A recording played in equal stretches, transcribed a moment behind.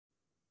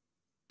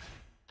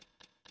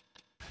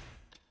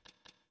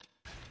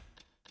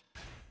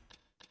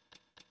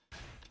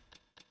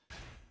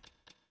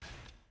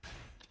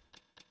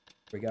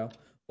Here we go.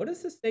 What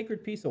is this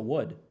sacred piece of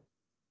wood?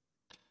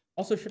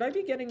 Also, should I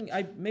be getting...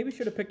 I maybe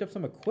should have picked up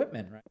some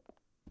equipment, right?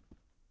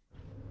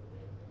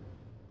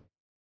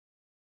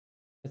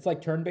 It's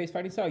like turn-based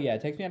fighting style? Yeah,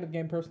 it takes me out of the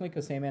game personally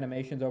because same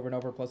animations over and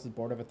over, plus it's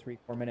bored of a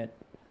 3-4 minute.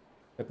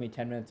 Took me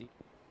 10 minutes.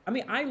 I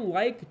mean, I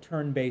like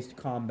turn-based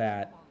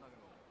combat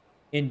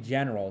in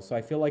general, so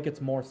I feel like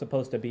it's more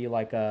supposed to be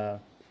like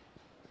a,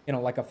 you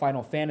know, like a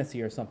Final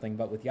Fantasy or something,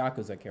 but with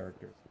Yakuza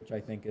characters, which I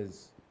think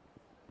is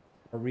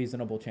a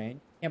reasonable change.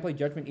 Can't play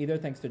Judgment either,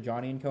 thanks to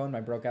Johnny and Co. and my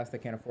broke ass that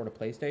can't afford a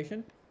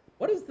PlayStation.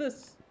 What is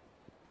this?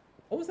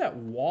 What was that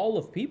wall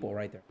of people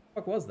right there? What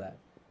the fuck was that?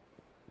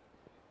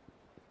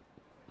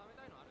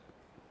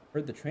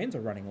 Heard the trains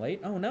are running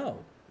late. Oh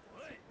no.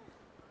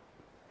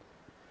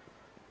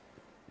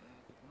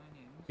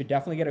 Should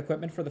definitely get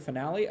equipment for the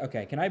finale.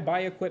 Okay, can I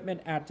buy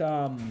equipment at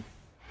the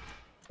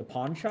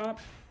pawn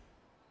shop?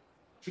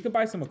 You can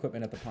buy some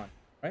equipment at the pawn,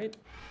 right?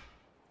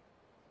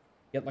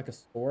 Get like a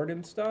sword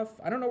and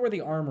stuff. I don't know where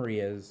the armory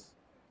is.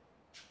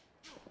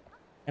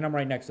 And I'm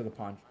right next to the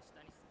pawn shop.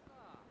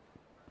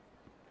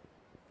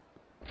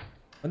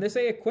 When they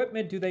say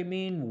equipment, do they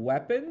mean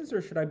weapons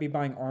or should I be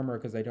buying armor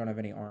because I don't have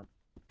any armor?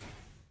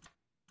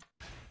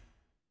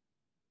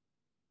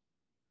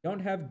 Don't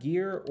have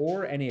gear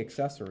or any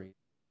accessories.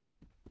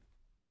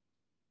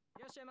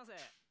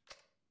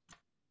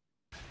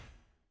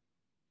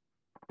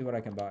 See what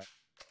I can buy.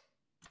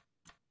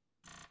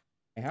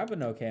 I have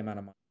an okay amount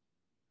of money.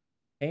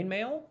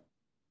 Chainmail?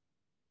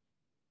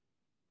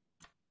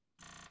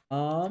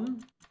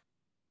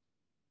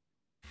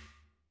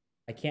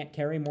 I can't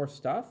carry more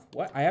stuff?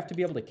 What? I have to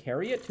be able to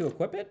carry it to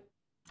equip it?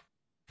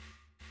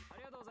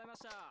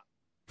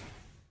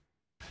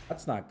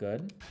 That's not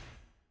good.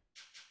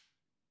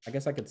 I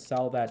guess I could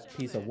sell that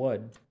piece of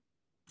wood.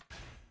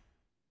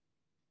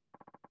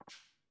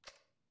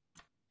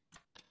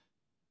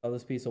 Sell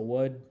this piece of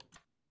wood.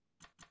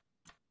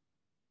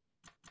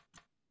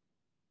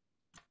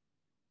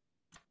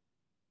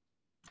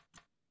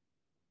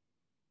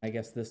 I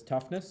guess this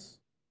toughness.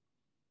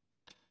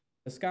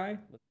 This guy.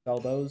 Let's sell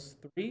those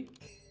 3.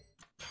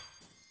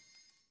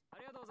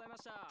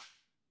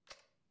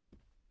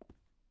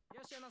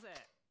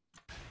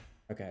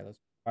 Okay, let's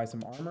buy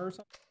some armor or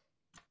something.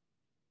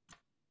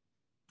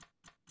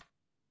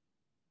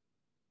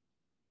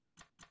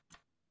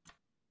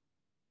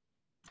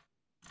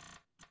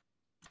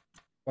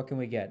 What can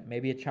we get?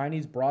 Maybe a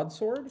Chinese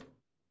broadsword?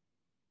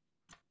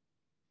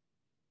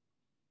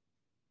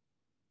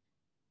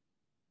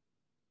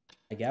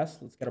 I guess.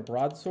 Let's get a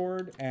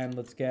broadsword, and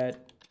let's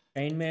get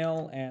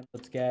chainmail, and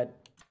let's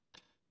get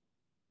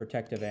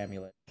protective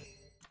amulet.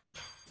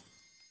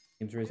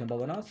 Seems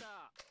reasonable enough.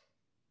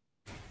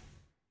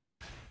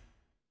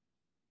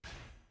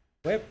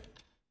 Whip.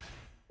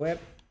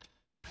 Whip.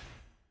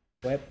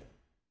 Whip.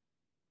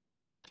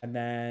 And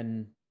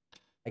then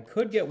I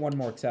could get one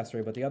more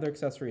accessory, but the other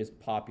accessory is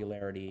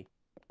popularity.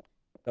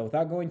 So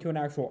without going to an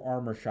actual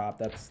armor shop,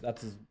 that's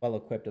as well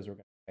equipped as we're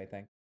going to, I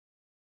think.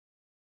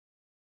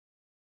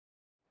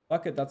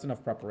 Fuck it, that's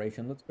enough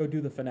preparation. Let's go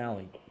do the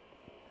finale.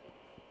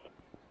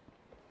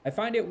 I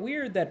find it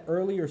weird that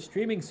earlier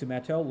streaming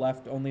Sumeto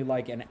left only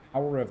like an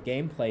hour of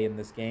gameplay in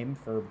this game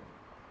for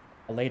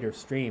a later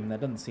stream.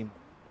 That doesn't seem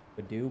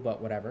to do,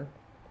 but whatever.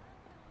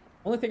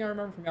 Only thing I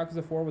remember from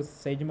Yakuza 4 was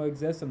Seijimo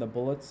exists and the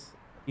bullets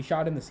he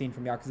shot in the scene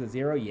from Yakuza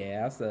 0.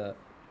 Yeah,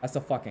 that's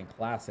a fucking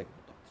classic.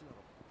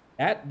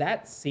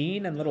 That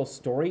scene and little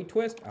story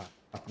twist, oh,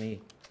 fuck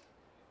me,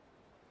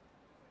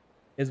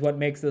 is what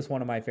makes this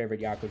one of my favorite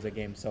Yakuza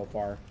games so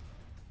far.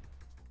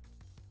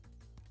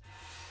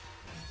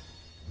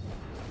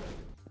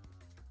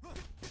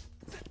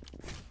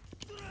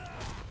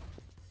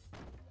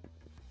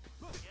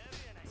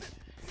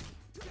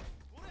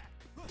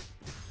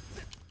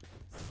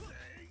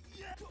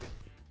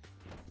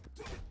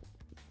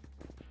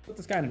 Put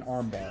this guy in an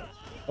armbar.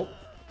 Oh,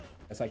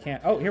 yes I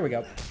can't. Oh, here we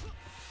go.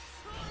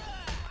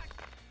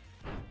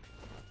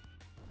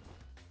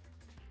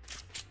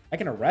 I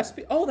can arrest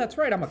people? Oh, that's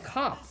right, I'm a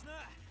cop.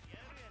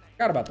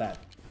 Forgot about that.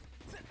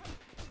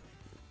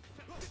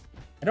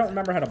 I don't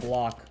remember how to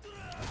block.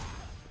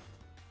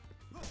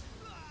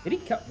 Did he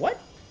cut? What?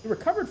 He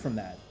recovered from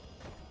that.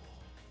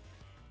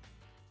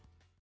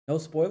 No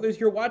spoilers?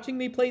 You're watching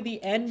me play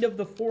the end of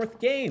the 4th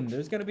game.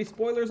 There's going to be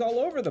spoilers all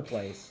over the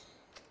place.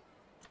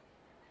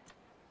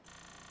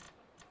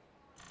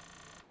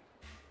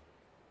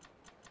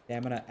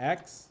 Stamina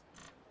X.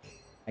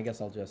 I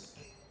guess I'll just...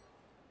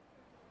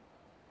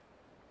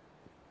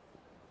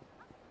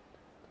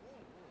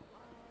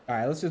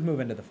 Alright, let's just move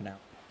into the finale.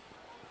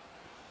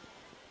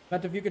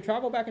 But if you could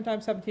travel back in time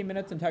 17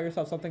 minutes and tell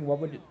yourself something, what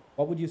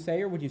would you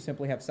say? Or would you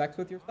simply have sex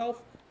with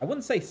yourself? I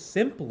wouldn't say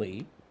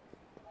simply.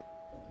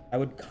 I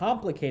would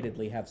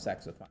complicatedly have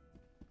sex with myself.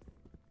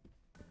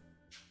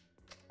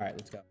 Alright,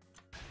 let's go.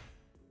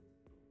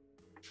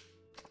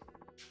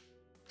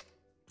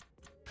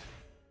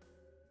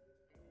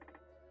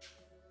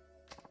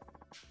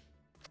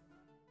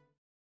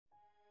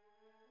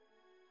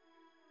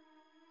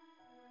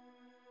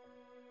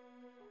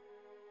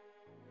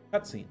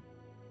 Cutscene.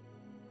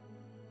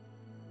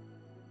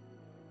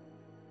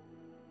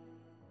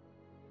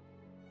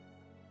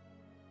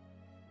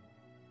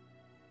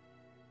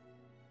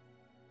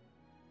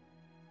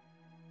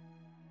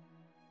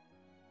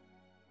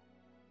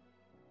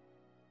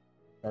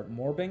 start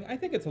morbing. I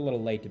think it's a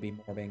little late to be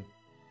morbing.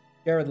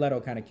 Jared Leto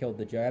kind of killed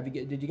the joke.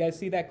 Did you guys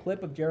see that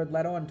clip of Jared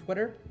Leto on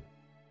Twitter?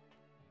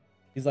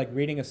 He's like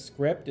reading a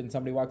script and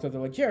somebody walks up,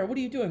 they're like, Jared, what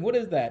are you doing? What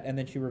is that? And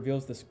then she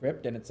reveals the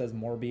script and it says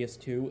Morbius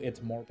 2,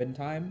 it's Morbin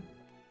time.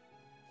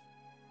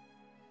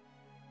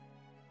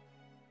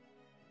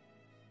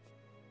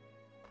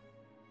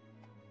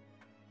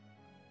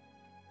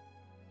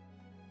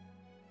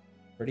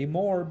 Pretty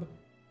morb.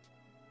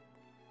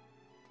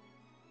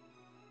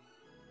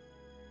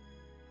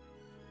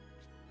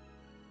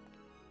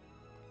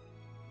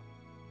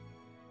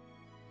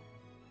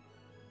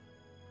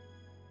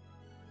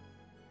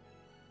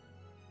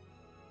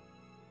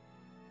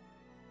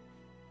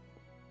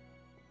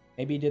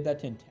 Maybe he did that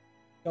to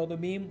kill the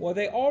meme. Well,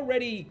 they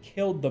already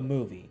killed the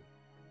movie.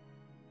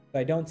 So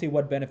I don't see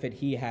what benefit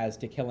he has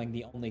to killing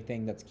the only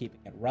thing that's keeping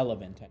it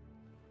relevant.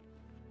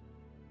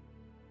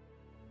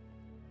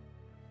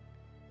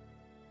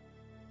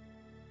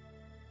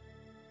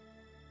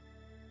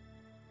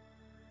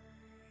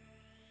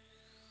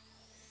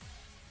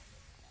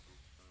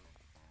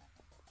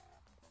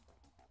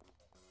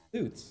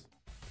 Suits.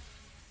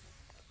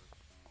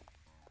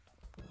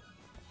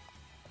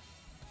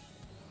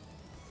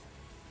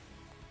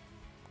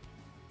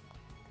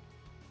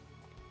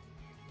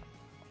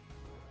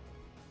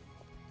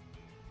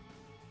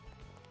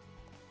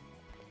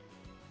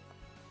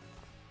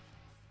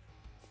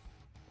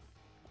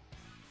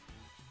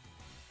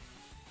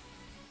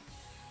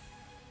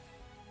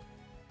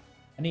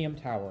 Millennium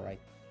Tower, right?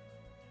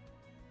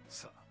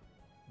 さあ、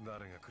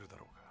誰が来るだ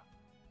ろうか。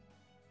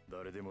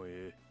誰でも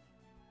ええ。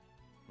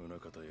宗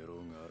方やろう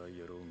が荒井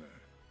やろうが、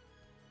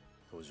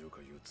登場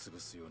界を潰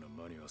すような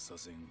間にはさ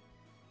せん。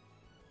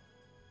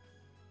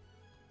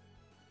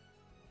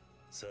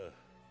さあ、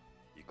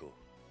行こ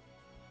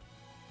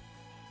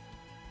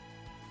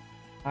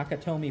う。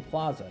 Nakatomi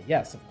Plaza.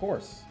 Yes, of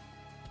course.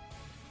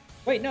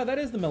 Wait, no, that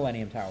is the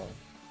Millennium Tower.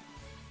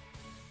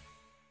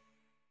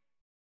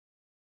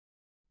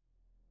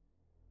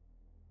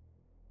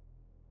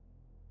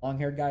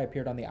 Long-haired guy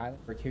appeared on the island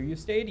where Kiryu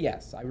stayed?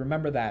 Yes, I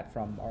remember that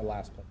from our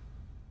last play.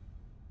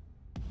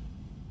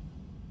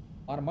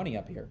 A lot of money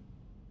up here.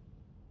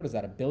 What is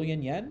that, 1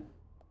 billion yen?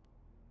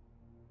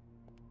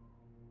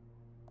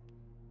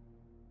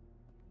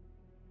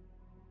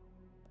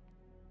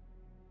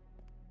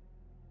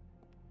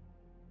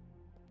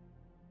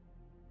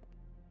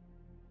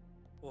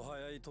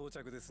 Ohayai 到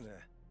着ですね。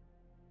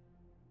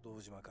堂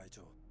島会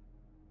長。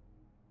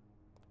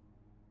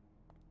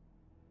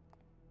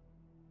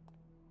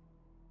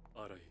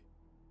荒井。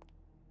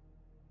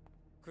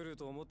来る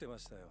と思ってま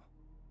したよ。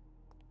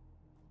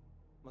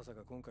まさ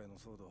か今回の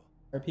騒動。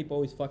Are people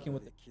always fucking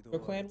with the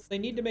clan? They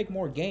need to make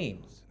more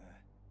games.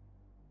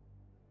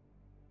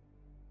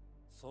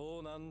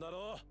 そうなんだ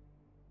ろう。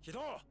起動。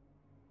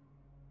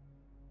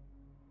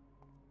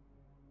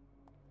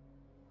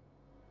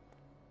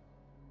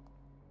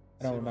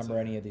I don't remember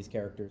any of these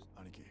characters.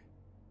 兄貴。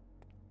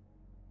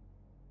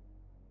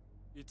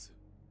いつ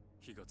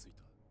火がつい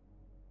た？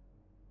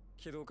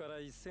木戸から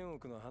1000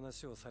億の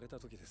話をされた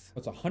時です。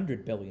What's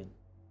 100 billion?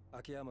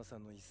 秋山さ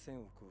んの1000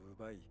億を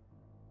奪い、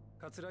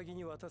桂木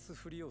に渡す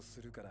ふりを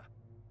するから、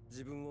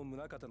自分を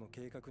宗方の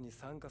計画に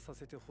参加さ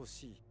せてほ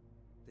しいっ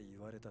て言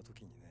われた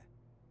時にね。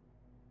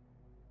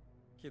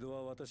木戸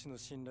は私の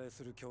信頼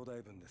する兄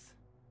弟分です。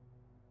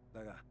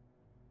だが、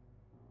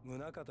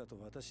宗方と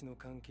私の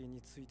関係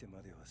について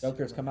までは。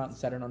Joker's come out and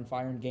set it on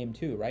fire in game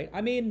 2, right?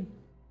 I mean,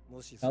 no,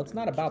 it's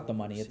not about the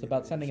money. It's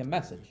about sending a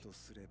message.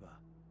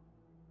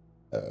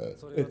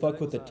 They fuck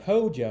with the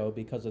Tojo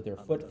because of their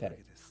foot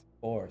fetish.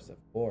 Of course, of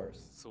course.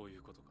 そうい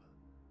うことか。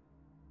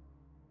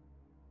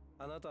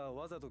あなたは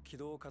わざと軌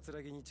道を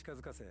桂木に近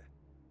づかせ、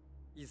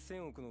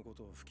1000億のこ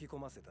とを吹き込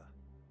ませた。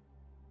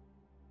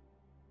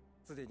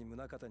すでに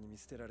宗方に見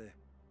捨てられ、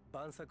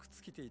万策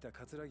尽きていた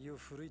桂木を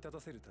奮い立た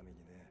せるために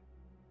ね。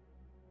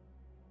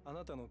あ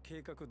なたの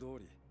計画通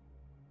り、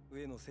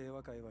上野清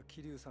和会は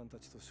桐生さんた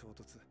ちと衝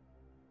突。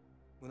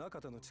宗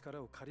方の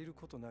力を借りる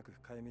ことなく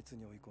壊滅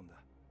に追い込んだ。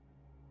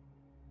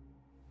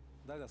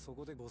だがそ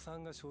こで誤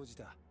算が生じ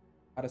た。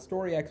Had a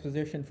story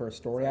exposition for a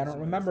story I don't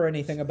remember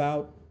anything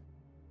about.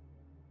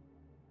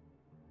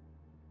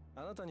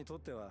 あなたにとっ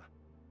ては、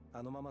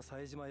あのまま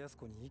冴島靖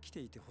子に生きて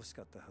いて欲し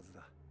かったはず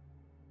だ。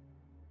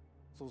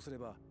そうすれ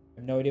ば、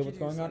I have no idea what's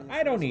going on.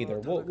 I don't either.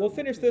 We'll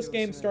finish this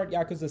game, start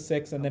Yakuza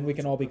 6, and then we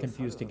can all be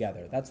confused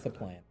together. That's the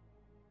plan.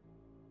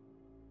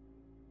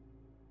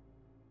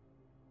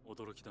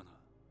 驚きだな。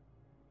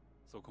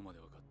そこまで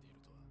分かってい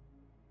るとは。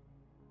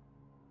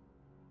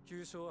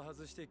急所を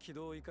外して軌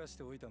道を生かし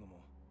ておいたの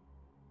も、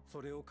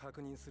それを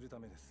確認するた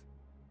めです。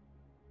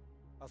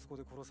あそこ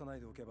で殺さない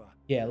でおけば。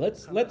Yeah,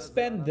 let's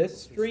spend this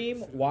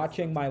stream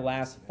watching my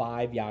last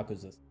 5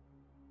 Yakuzas.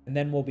 And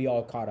then we'll be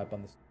all caught up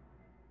on this.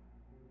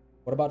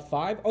 What about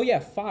 5? Oh yeah,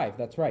 5.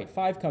 That's right.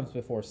 5 comes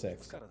before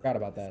 6. Forgot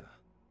about that.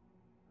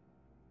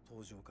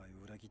 登場界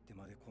を裏切って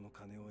までこの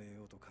金を得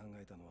ようと考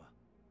えたのは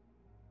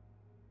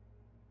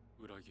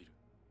裏切る。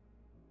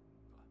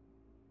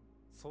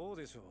そう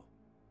でしょう。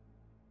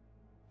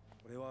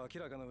これは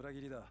明らかな裏切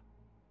りだ。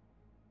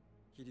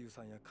桐生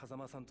さんや風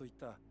間さんといっ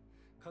た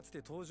かつ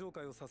て登場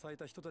界を支え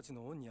た人たち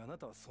の恩にあな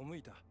たは背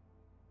いた。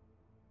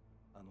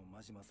あの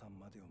真島さん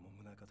までをも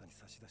宗方に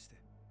差し出して、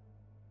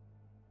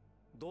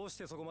どうし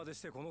てそこまでし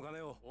てこの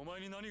金を。お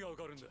前に何がわ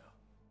かるんだよ。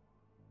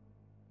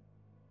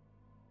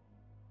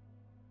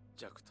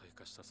弱体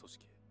化した組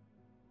織、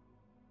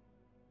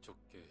直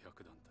径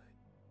100団体、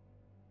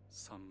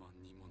3万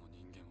人もの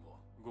人間を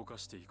動か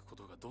していくこ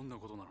とがどんな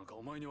ことなのか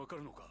お前にわか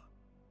るのか。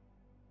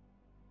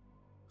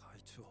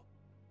会長、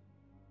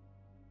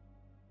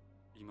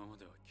今ま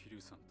では桐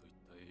生さんといっ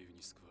た英雄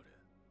に救われ、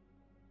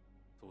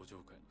登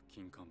場界の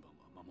金看板は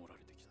守ら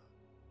れてきた。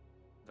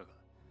だが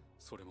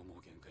それもも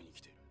う限界に来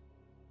ている。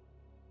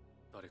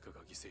誰かが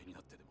犠牲にな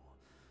ってでも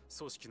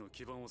組織の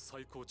基盤を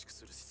再構築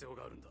する必要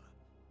があるんだ。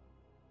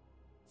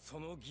そ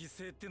の犠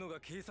牲ってのが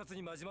警察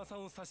に真島さ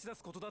んを差し出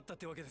すことだったっ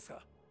てわけです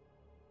か。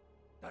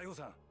大悟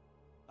さん、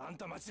あん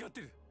た間違っ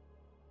てる。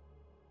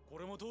こ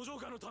れも登場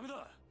界のため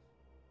だ。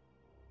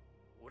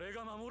俺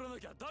が守らな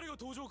きゃ誰が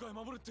登場界を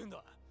守るってん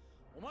だ。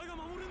お前が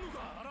守れんの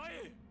か、荒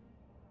井。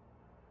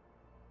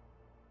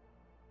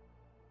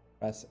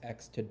Press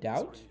X to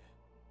doubt?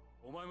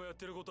 お前もやっ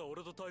てることは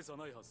俺と大差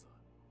ないはずだ。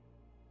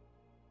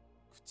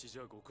口じ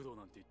ゃ極道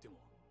なんて言っても、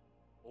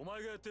お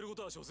前がやってるこ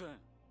とは所詮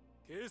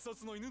警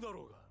察の犬だ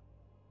ろうが。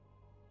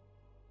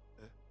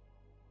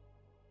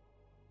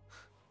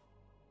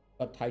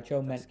But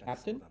Taicho meant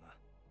captain?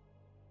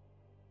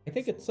 I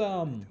think it's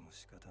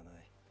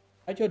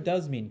Taicho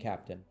does mean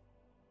captain.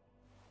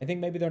 I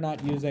think maybe they're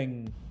not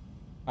using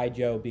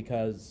Taicho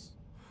because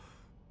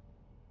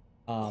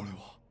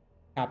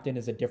captain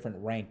is a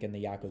different rank in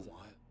the Yakuza.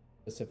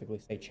 Specifically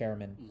say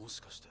chairman. もし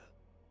かして。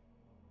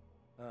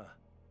ああ、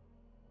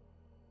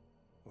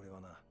俺は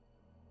な、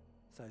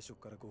最初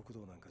から極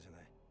道なんかじゃな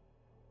い。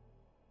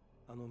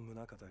あの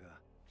宗方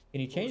が。Can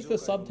you change the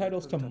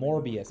subtitles to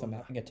Morbius? I'm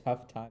having a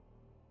tough time.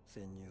 I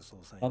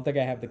don't think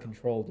I have the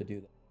control to do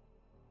that.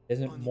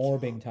 Isn't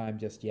morbing time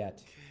just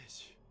yet.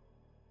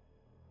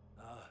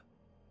 ああ、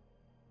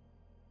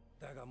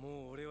だが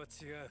もう俺は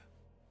違う。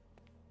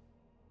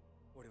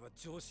俺は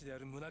上司であ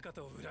る宗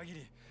方を裏切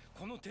り、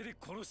この手で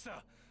殺し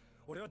た。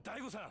俺は大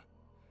悟さん、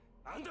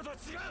あんたとは違う。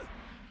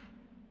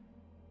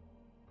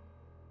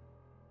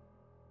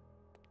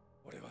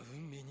俺は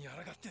運命に抗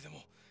ってで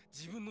も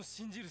自分の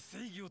信じる正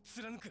義を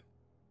貫く。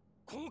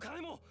この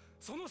金も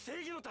その正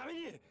義のた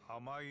めに。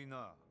甘い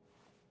な。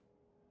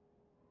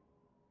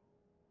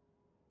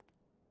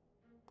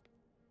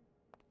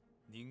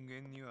人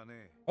間には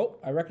ね。Oh,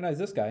 I recognize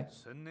this guy.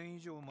 1000年以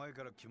上前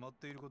から決まっ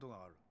ていること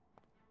がある。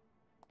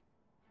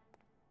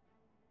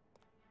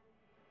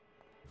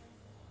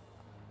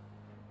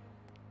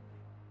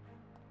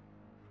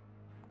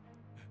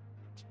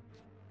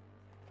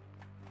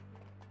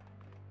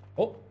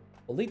Oh,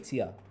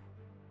 Polizia.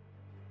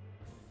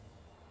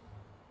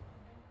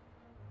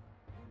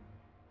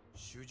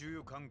 主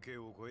従関係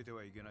を超えて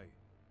はいけない。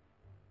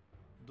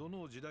ど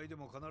の時代で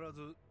も必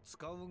ず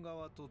使う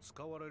側と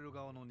使われる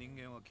側の人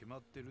間は決ま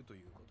っていると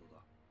いうこと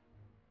だ。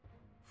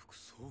副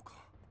総監、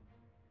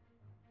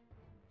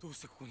どうし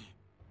てここに。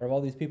 Where have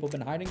all these people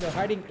been hiding? They're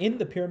hiding in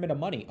the pyramid of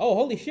money. Oh,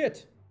 holy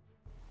shit!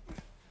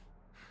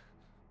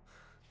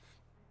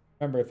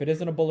 Remember, if it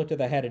isn't a bullet to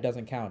the head, it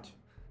doesn't count.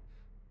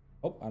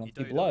 Oh, I don't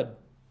see blood.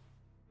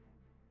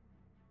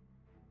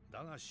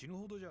 だが死ぬ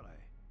ほどじゃない。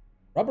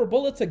Rubber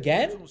bullets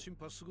again? その心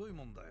配すごい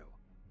もんだよ。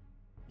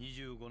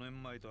25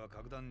年前とは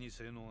格段に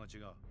性能が違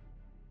う。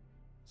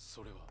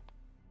それは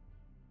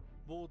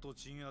ボート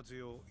鎮圧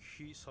用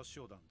非殺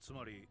傷弾、つ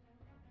まり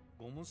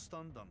ゴムス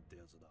タン弾って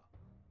やつだ。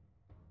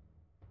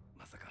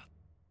まさか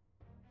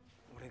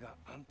俺が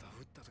あんたを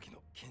撃った時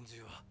の拳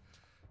銃は。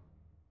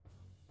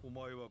お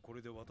前はこ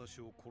れで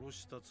私を殺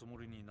したつも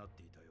りになっ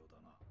ていたようだ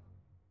な。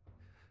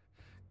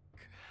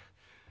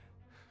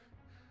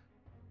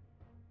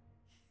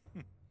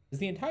Is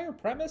the entire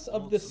premise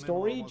of this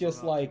story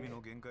just like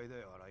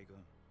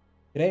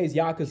today's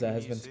Yakuza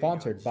has been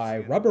sponsored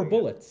by rubber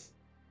bullets?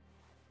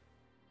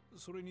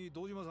 それに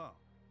堂島さん、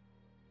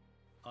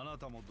あな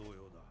たも同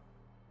様だ。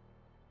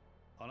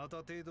あなた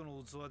程度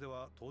の器で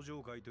は登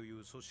場界とい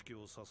う組織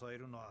を支え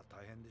るのは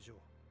大変でしょう。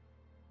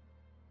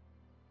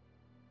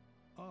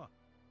ああ、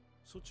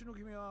そっちの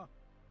君は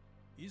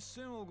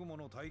1000億も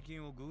の大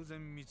金を偶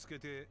然見つけ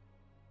て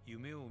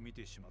夢を見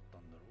てしまった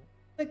んだろう。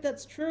I think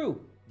that's true.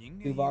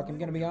 Tuvok, I'm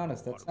gonna be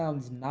honest, that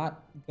sounds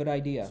not a good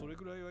idea. それ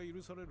くらいは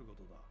許されるこ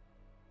とだ。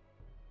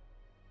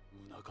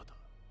宗方。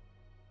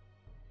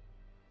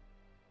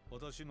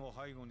私の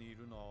背後にい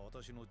るのは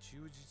私の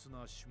忠実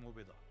なしも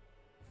べだ。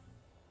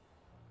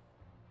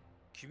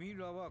君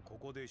らはこ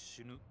こで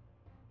死ぬ。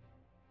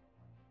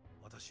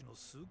私の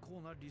崇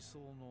高な理想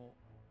の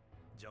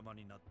邪魔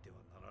になっては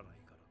ならない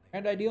か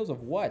らね。And ideals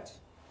of what?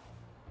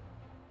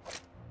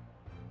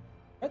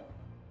 What?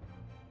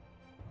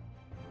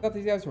 I thought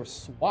these guys were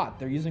SWAT.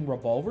 They're using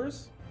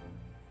revolvers?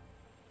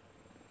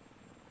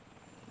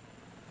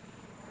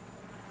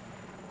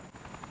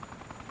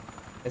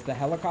 Is the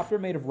helicopter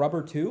made of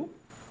rubber too?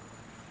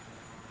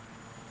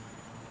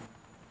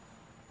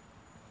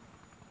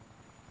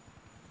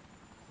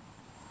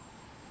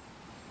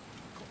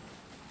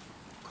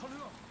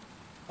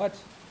 What?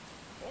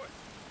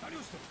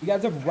 You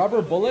guys have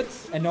rubber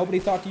bullets and nobody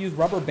thought to use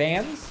rubber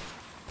bands?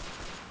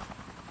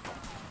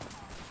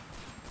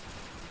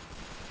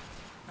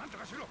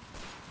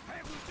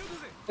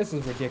 This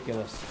is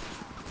ridiculous.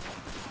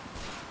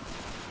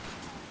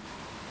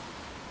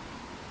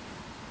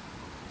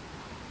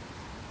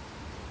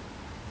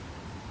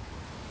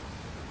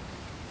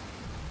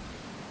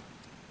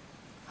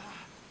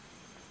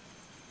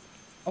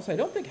 Also, I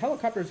don't think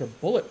helicopters are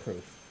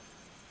bulletproof.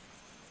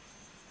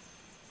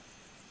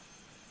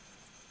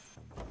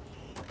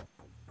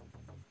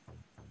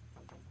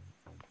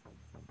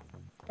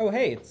 Oh,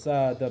 hey, it's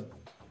the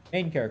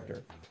main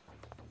character.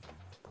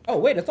 Oh,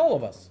 wait, it's all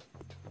of us.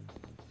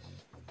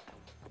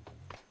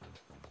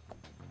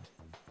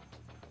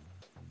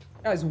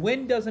 Guys,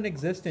 wind doesn't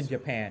exist in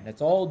Japan.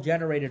 It's all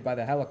generated by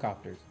the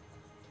helicopters.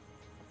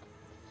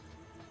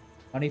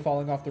 Money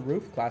falling off the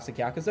roof, classic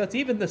Yakuza. It's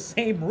even the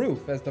same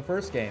roof as the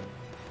first game.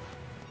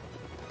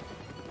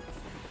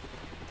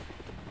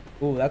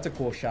 Ooh, that's a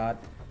cool shot.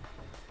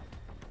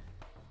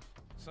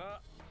 さ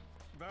あ、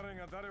誰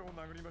が誰を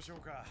殴りましょう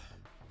か。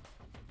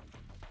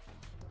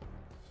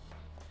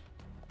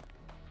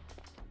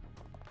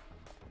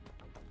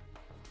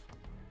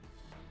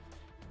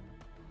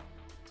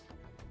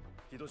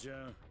ヒドちゃ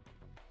ん、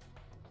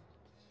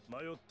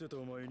迷ってた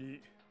お前に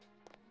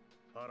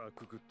腹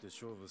くくって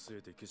勝負据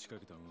えてけしか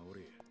けたんは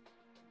俺。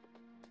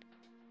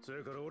そ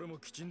やから俺も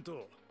きちん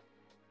と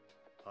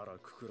腹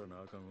くくら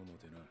なあかん思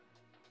てな。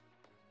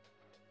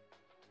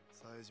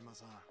冴島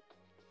さん。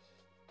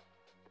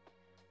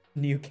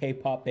 New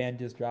K-pop band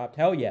just dropped.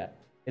 Hell yeah.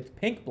 It's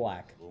Pink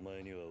Black.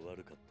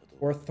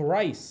 Or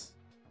Thrice.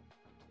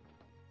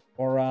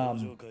 Or, I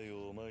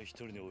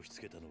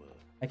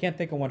can't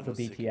think of one for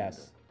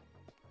BTS.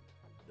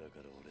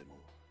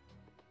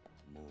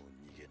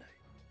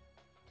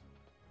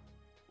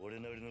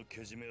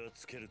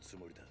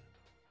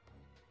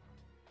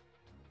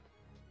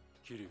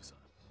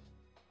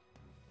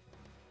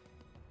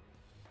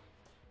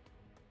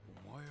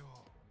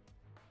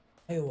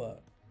 Hey,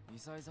 what? イ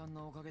サイさん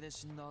のおかげで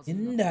死んだはず死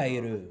んだ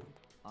いる。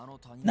あの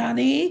他人。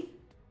何？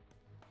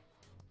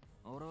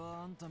俺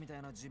はあんたみた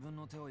いな自分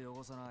の手を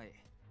汚さない、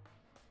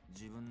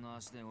自分の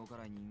足で動か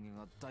ない人間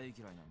が大嫌い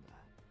なんだ。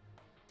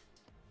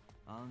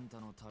あんた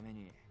のため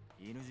に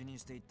犬死に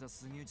していった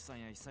杉内さん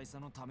や久井さ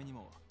んのために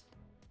も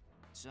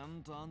ちゃ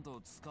んとあんた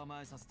を捕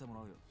まえさせても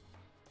らうよ。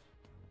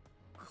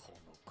こ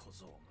の小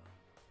僧が。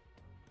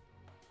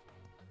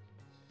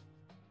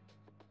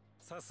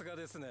さすが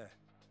ですね、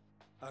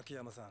秋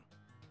山さん。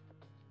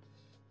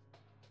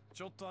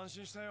ちょっと安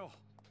心したよ。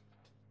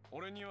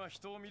俺には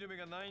人を見る目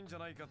がないんじゃ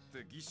ないかっ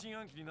て疑心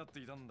暗鬼になっ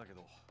ていたんだけ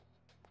ど、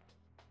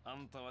あ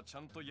んたはち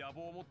ゃんと野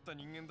望を持った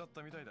人間だっ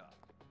たみたいだ。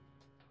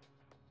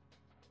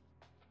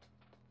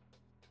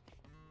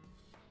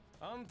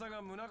あんたが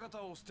宗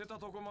像を捨てた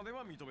とこまで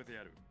は認めて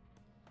やる。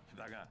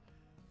だが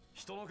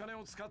人の金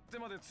を使って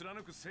まで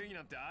貫く正義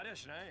なんてありゃ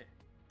しない。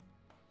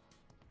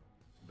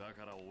だ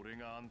から俺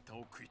があんた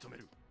を食い止め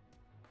る。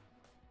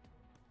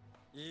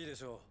いいで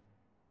しょう。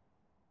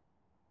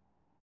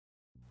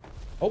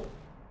 Oh.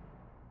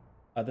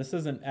 This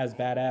isn't as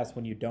badass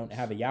when you don't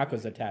have a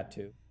Yakuza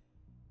tattoo.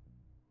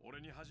 俺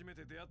に初め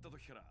て出会った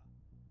時から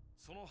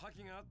その覇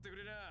気があってく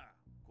れりゃ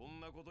こん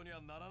なことに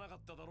はならなかっ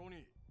ただろう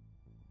に。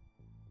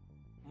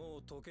も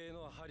う時計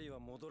の針は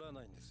戻ら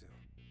ないんですよ。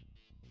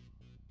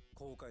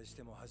後悔し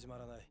ても始ま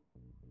らない。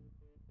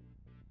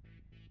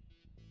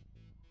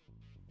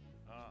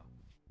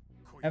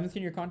I haven't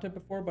seen your content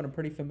before, but I'm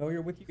pretty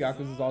familiar with you.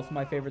 Yakuza is also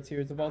my favorite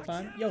series of all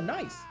time. Yo,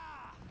 nice.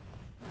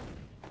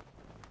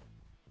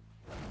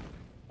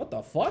 What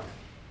the fuck?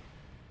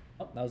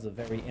 Oh, that was a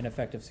very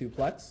ineffective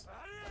suplex.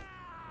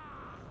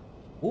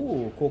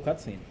 Ooh, cool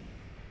cutscene.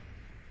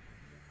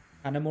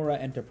 Hanamura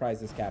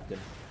Enterprises captain.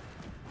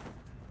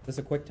 Is this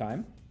a quick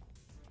time?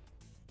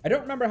 I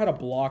don't remember how to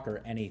block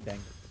or anything.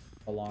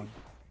 Along.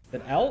 Is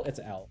it L? It's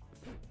L.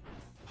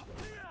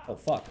 Oh,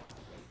 fuck.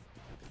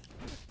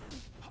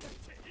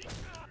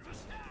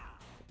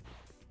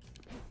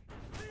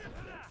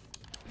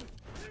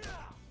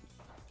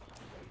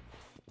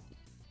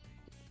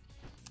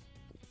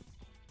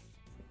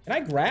 Can I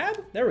grab?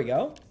 There we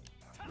go.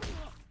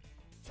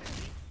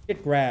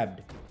 Get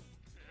grabbed.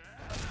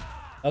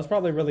 That was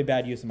probably really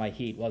bad use of my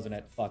heat, wasn't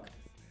it? Fuck.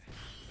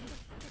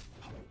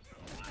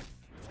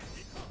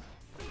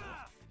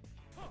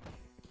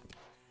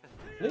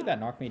 Really? That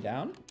knocked me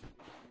down?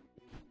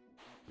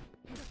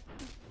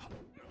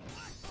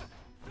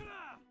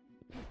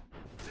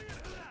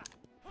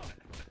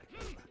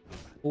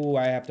 Ooh,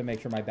 I have to make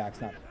sure my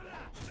back's not...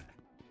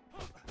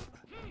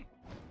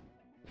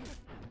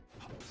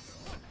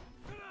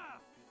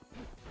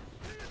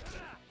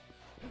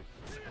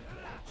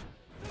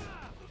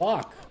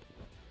 Fuck.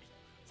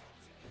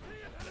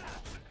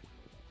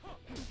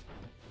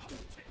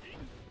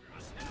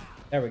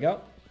 There we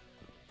go.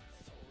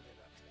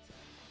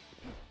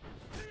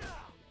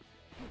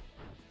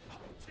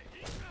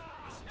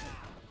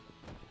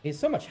 He's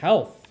so much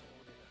health.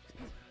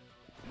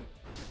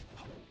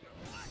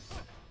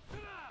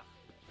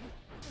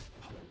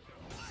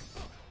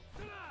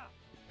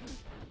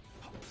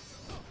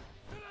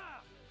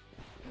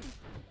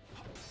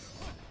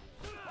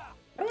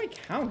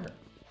 counter.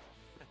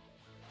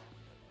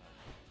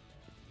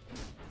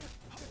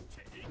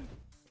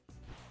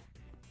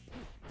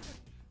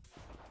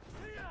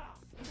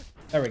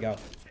 There we go. I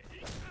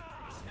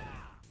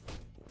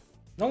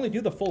can only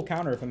do the full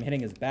counter if I'm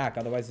hitting his back,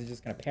 otherwise he's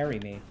just gonna parry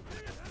me.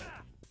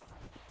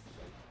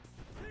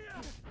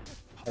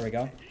 There we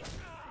go.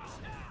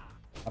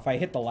 If I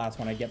hit the last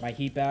one, I get my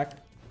heat back.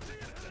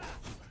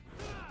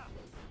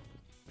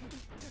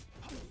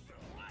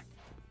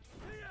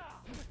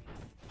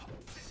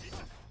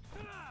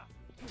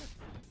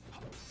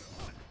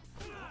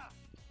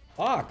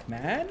 Fuck,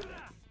 man.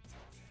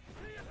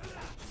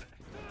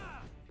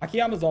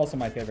 Akiyama's also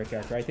my favorite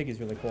character. I think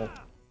he's really cool.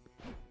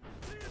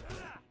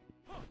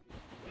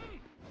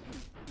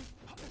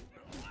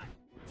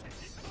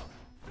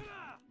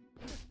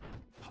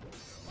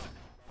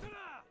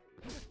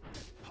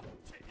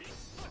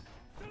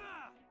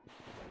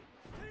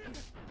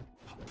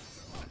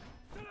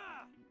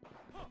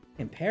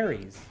 And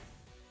parries.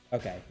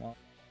 Okay, well,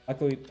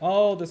 luckily...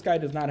 Oh, this guy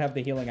does not have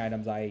the healing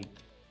items I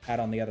had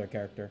on the other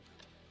character.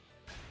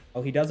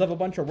 Oh, he does have a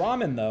bunch of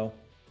ramen, though.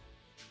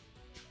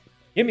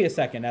 Give me a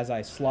second as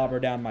I slobber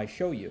down my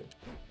shoyu.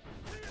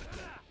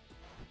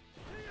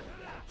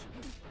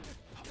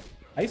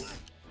 Nice.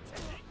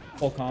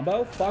 Full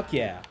combo. Fuck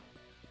yeah.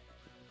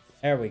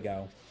 There we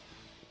go.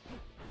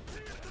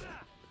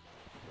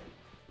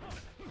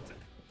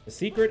 The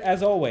secret,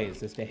 as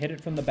always, is to hit it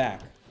from the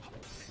back.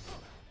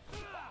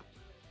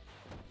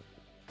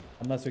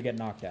 Unless we get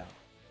knocked out.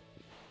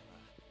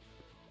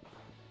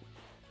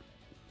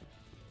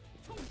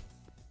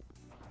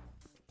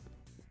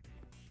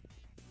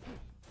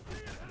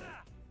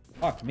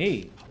 Fuck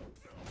me.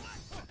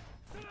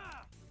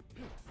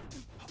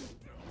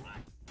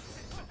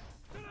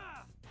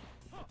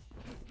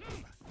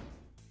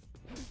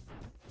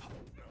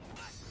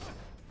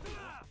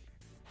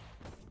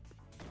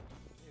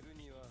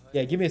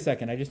 Yeah, give me a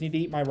second. I just need to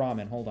eat my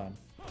ramen. Hold on.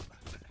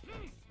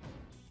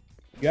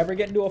 If you ever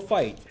get into a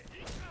fight,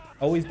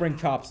 always bring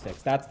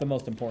chopsticks. That's the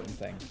most important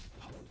thing.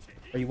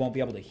 Or you won't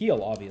be able to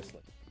heal, obviously.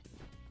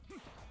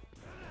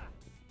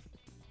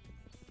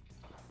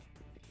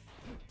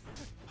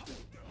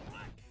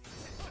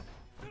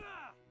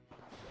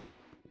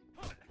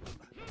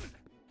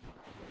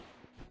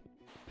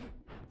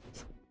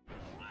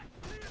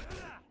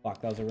 Fuck,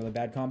 that was a really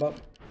bad combo.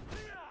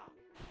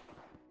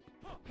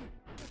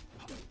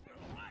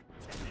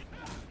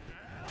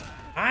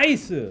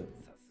 Ice!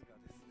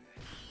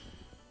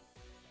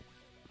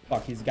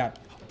 Fuck, he's got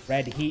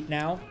red heat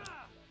now.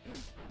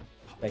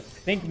 I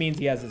think means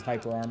he has his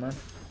hyper armor.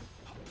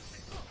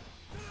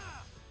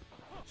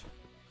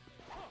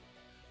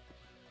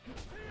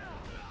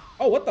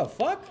 Oh, what the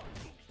fuck?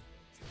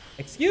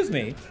 Excuse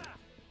me?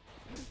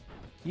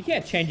 You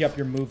can't change up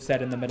your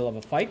moveset in the middle of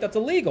a fight. That's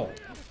illegal.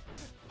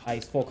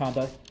 Nice, full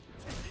combo.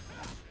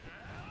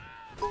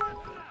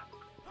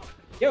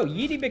 Yo,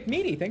 Yeety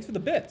McMeaty, thanks for the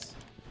bits.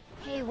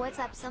 Hey, what's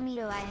up,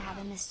 Samito? I have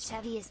a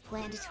mischievous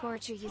plan to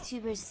torture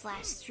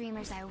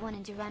YouTubers/streamers. I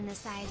wanted to run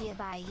this idea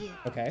by you.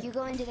 Okay. You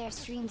go into their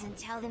streams and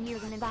tell them you're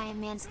gonna buy a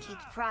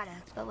Manscaped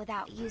product, but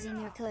without using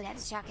your code at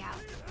checkout.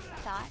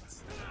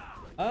 Thoughts?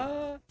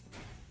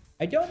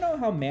 I don't know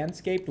how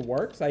Manscaped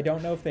works. I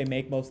don't know if they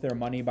make most of their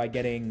money by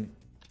getting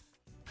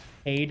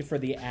paid for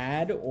the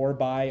ad or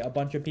by a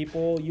bunch of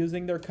people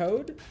using their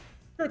code. I'm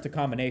sure it's a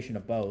combination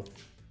of both.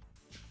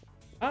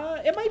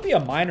 It might be a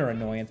minor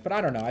annoyance, but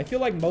I don't know. I feel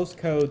like most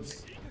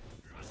codes,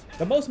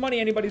 the most money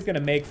anybody's going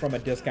to make from a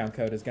discount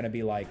code is going to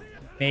be like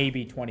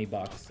maybe 20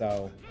 bucks.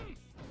 So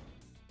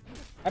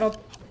I don't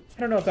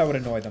know if that would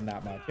annoy them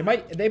that much.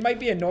 They might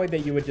be annoyed that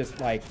you would just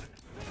like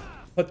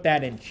put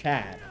that in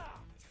chat,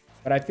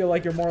 but I feel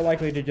like you're more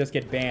likely to just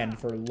get banned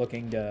for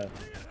looking to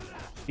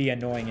be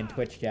annoying in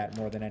Twitch chat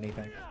more than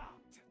anything.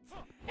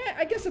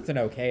 I guess it's an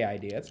okay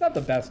idea. It's not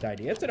the best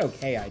idea. It's an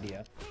okay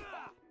idea.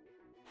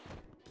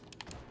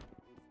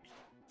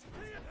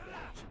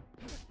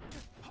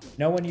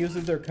 No one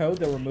uses their code,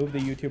 they'll remove the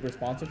YouTuber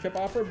sponsorship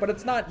offer, but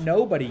it's not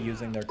nobody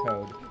using their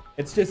code.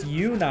 It's just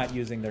you not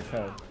using their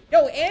code.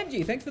 Yo,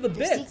 Angie, thanks for the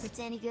bits. The secret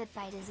to any good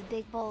fight is a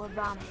big bowl of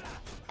ramen.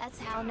 That's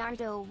how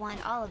Naruto won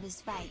all of his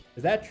fights.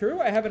 Is that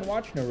true? I haven't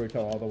watched Naruto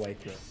all the way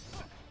through.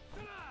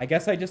 I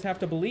guess I just have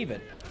to believe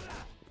it.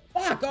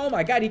 Fuck, oh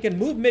my god, he can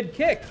move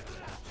mid-kick.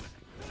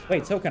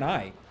 Wait, so can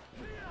I.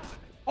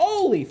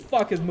 Holy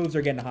fuck, his moves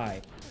are getting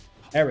high.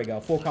 There we go,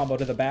 full combo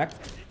to the back.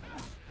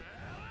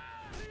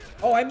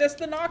 Oh, I missed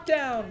the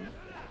knockdown.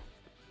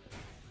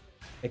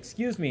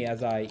 Excuse me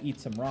as I eat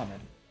some ramen.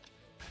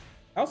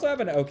 I also have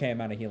an okay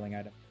amount of healing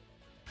items.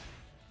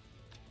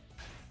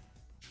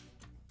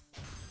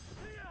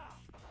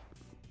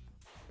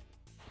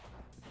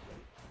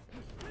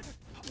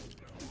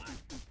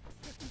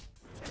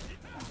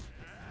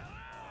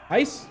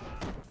 Nice.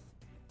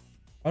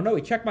 Oh no,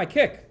 he checked my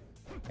kick.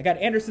 I got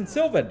Anderson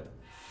Silva'd.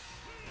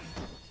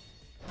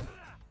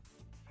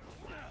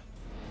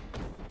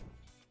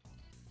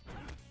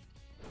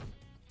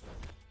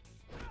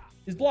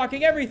 He's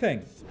blocking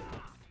everything.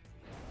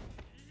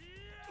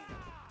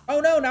 Oh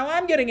no, now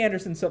I'm getting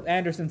Anderson Silva.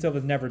 Anderson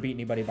Silva's never beat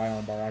anybody by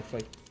armbar,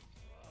 actually.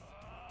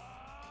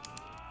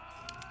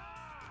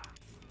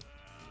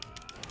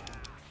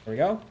 There we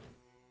go.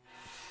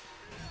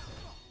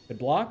 Good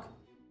block.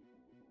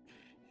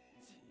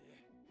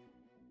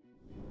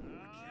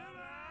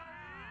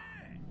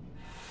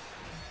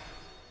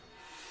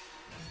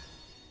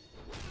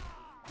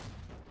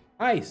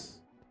 Nice.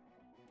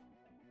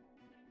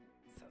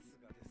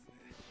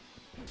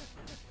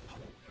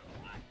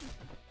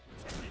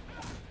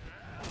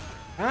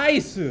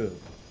 Nice.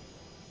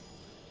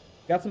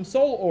 Got some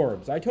soul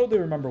orbs. I totally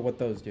remember what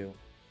those do.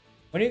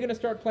 When are you going to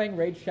start playing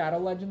Raid Shadow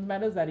Legends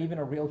meta? Is that even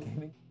a real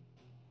gaming?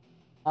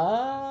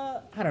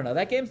 I don't know.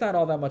 That game's not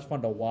all that much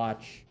fun to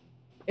watch.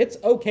 It's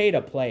okay to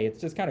play.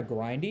 It's just kind of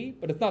grindy,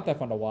 but it's not that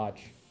fun to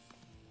watch.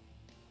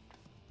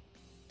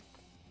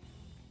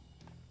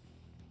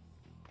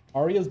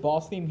 Arya's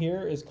boss theme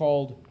here is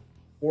called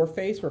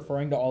Foreface,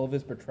 referring to all of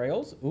his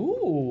betrayals.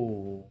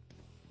 Ooh.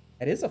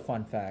 That is a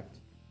fun fact.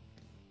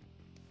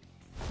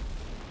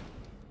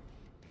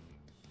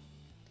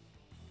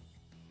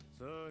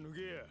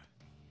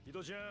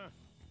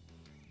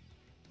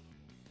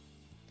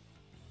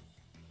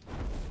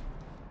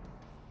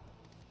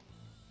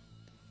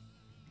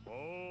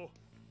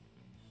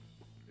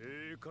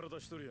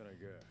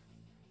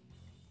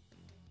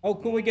 Oh,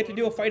 cool. We get to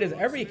do a fight as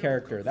every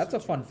character. That's a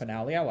fun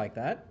finale. I like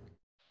that.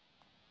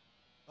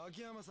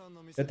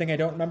 Good thing I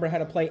don't remember how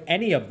to play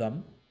any of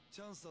them.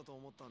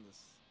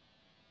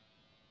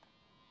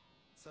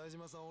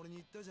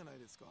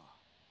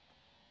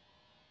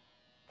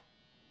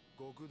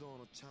 極道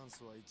のチャン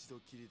スは一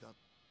度きりだって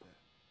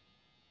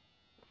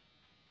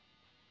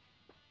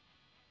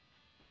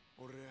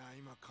俺は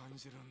今感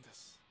じるんで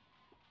す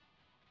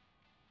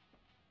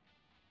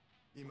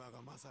今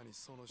がまさに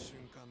その瞬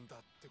間だっ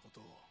てこ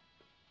とを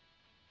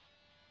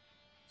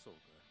そうか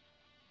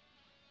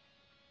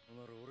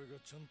なら俺が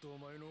ちゃんとお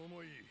前の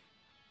思い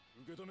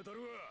受け止めた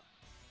るわ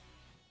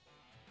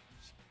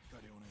しっ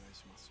かりお願い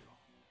しますよ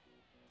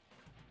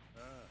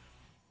あ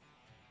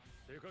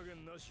あ手加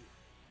減なし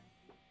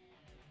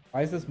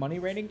Why is this money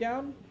raining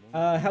down?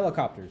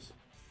 Helicopters.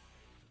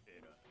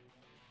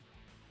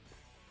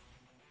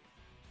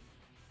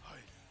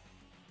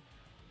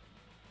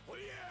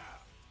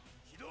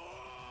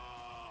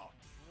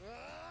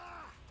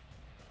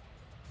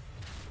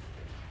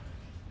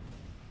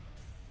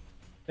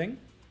 Thing?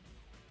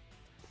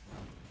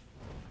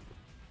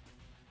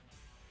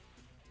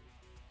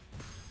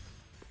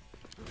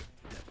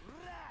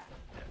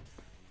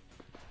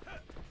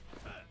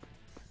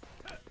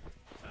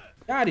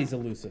 God, he's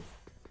elusive.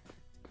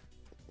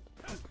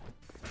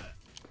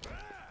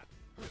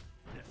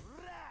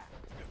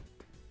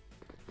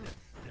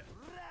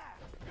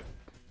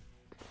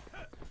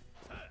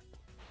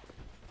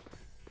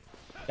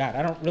 God,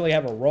 I don't really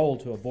have a role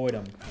to avoid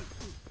him.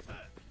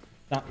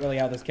 Not really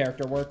how this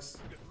character works.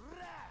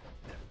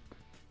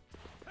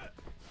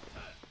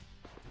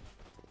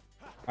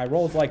 My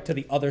role's like to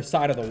the other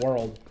side of the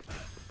world.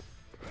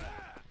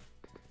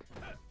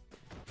 Can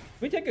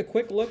we take a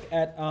quick look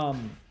at, well,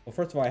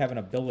 first of all, I have an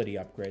ability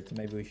upgrade, so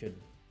maybe we should...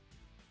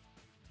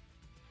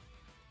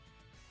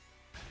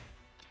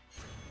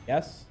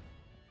 Yes?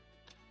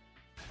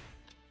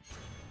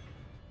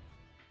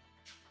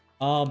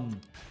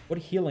 What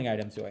healing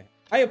items do I have?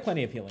 I have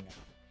plenty of healing items.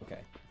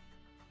 Okay.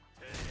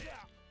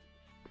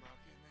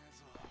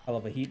 I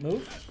love a heat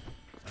move.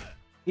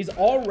 He's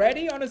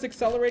already on his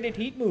accelerated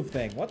heat move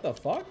thing. What the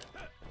fuck?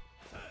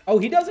 Oh,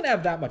 he doesn't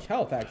have that much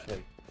health,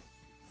 actually.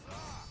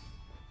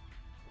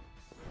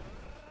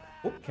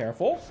 Oh,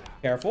 careful.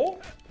 Careful.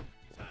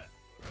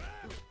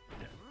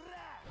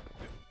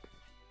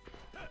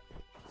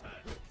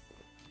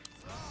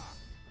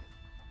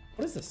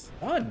 What is this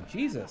stun?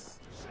 Jesus.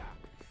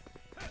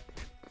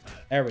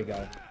 There we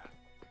go.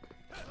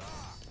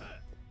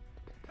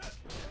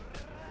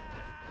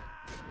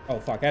 Oh,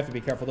 fuck. I have to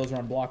be careful. Those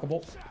are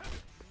unblockable.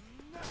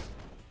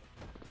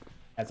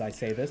 As I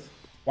say this.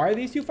 Why are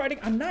these two fighting?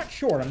 I'm not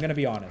sure. I'm going to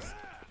be honest.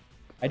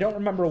 I don't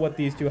remember what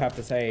these two have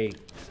to say.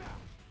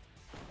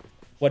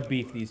 What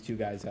beef these two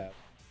guys have.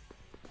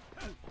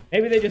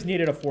 Maybe they just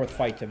needed a fourth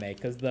fight to make.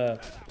 Because the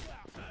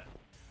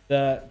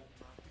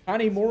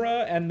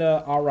Tanimura and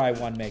the Arai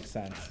one makes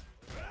sense.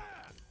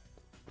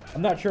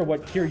 I'm not sure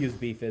what Kiryu's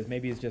beef is.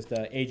 Maybe he's just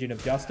an agent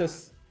of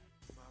justice.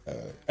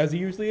 As he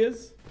usually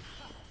is.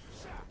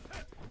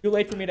 Too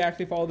late for me to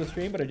actually follow the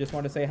stream, but I just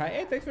want to say hi.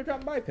 Hey, thanks for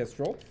dropping by,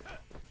 Pistol.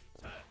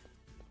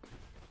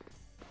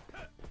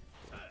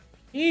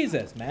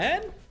 Jesus,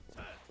 man.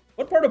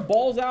 What part of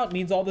balls out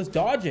means all this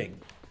dodging?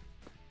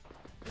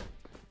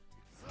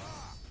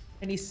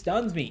 And he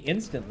stuns me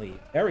instantly.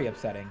 Very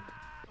upsetting.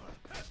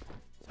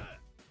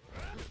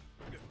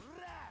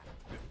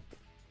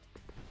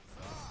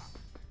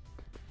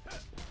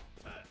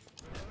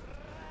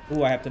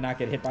 Ooh, I have to not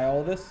get hit by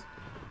all of this.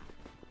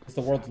 It's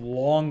the world's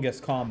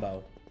longest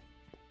combo.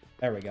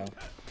 There we go.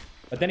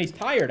 But then he's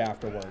tired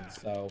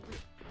afterwards, so...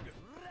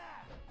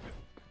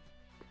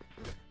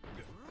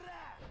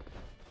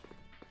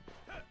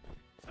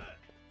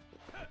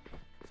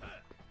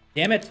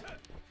 Damn it.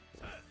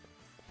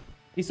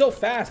 He's so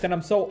fast and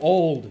I'm so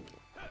old.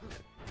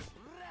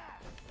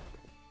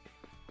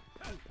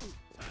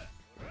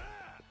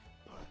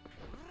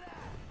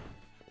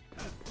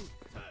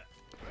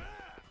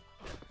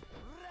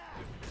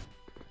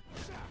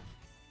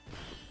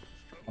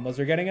 Combos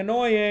are getting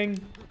annoying.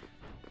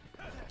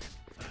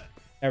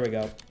 There we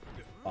go.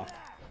 Fuck.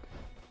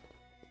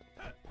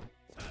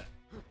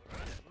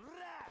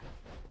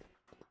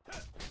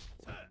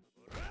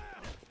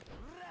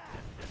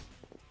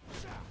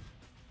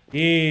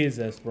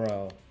 Jesus,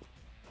 bro.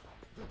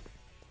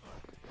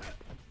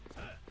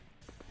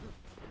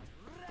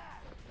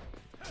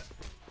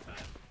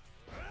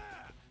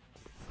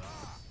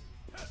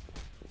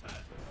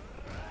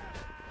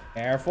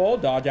 Careful,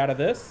 dodge out of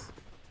this.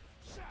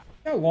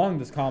 Look how long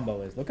this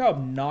combo is. Look how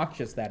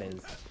obnoxious that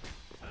is.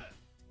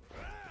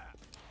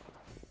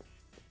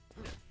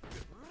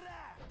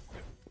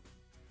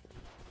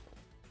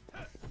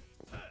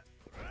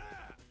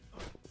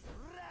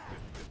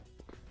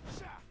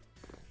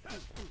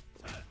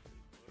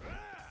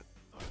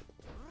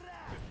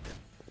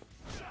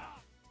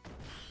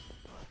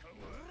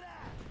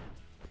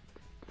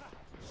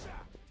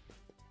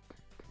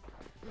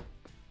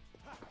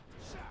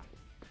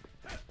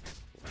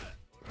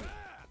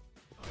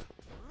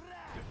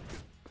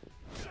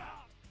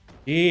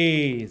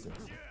 Jesus.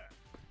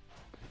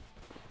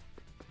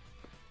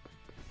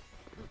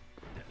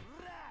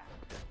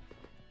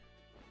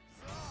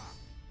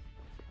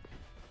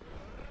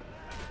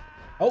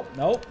 Oh,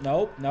 nope,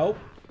 nope, nope.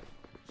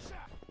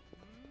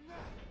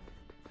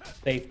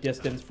 Safe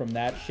distance from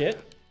that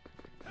shit.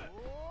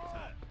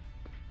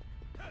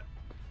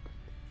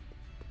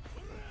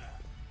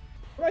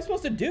 What am I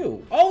supposed to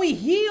do? Oh, he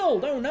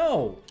healed! Oh,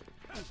 no!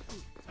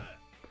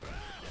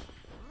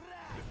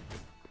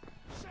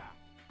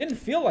 Didn't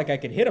feel like I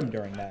could hit him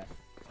during that.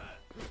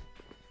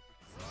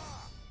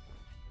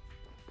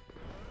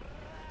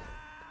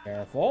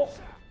 Careful.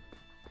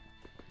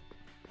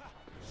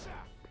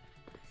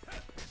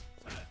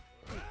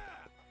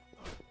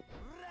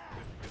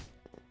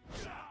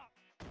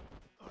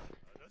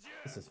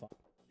 This is fun.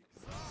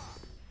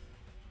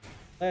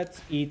 Let's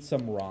eat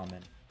some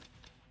ramen.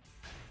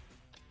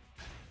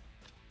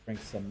 Drink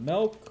some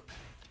milk.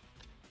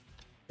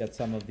 Get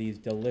some of these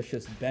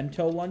delicious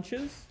bento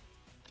lunches.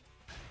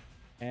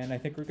 And I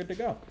think we're good to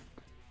go.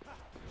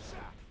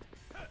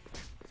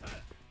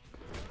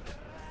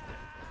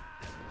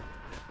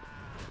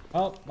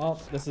 Oh, well,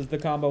 this is the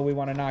combo we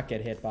want to not get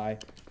hit by.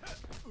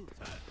 Do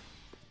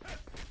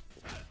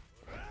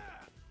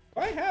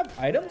I have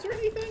items or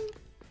anything?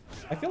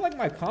 I feel like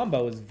my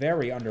combo is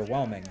very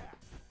underwhelming.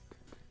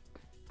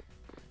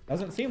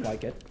 Doesn't seem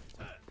like it.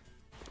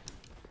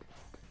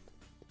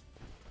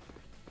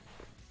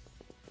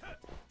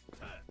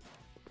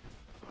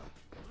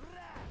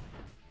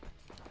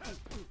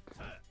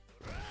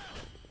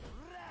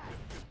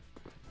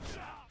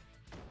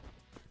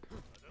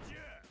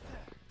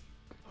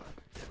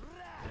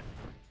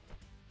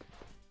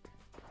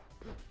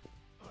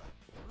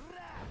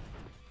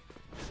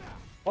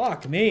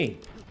 Fuck me.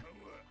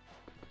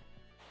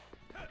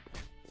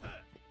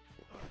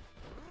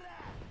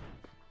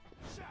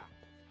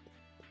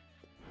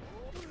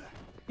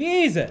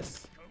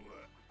 Jesus.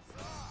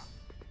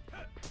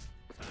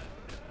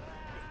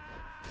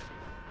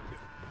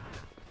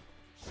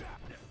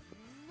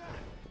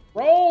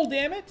 Roll,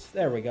 damn it.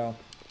 There we go.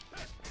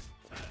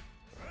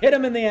 Hit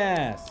him in the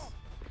ass.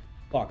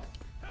 Fuck.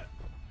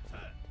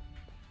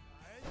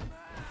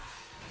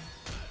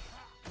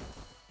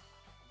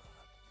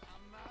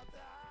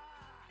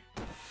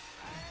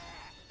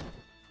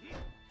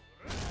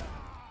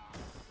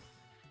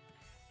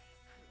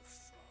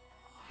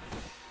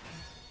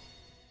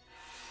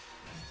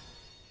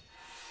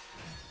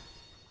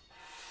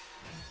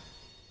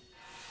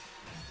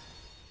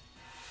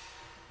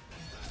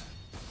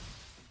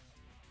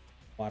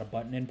 A lot of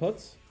button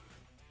inputs.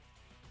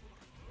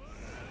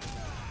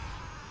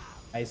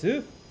 Nice.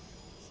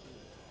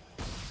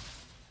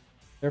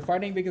 They're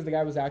fighting because the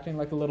guy was acting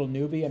like a little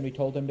newbie and we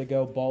told him to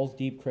go balls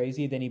deep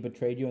crazy. Then he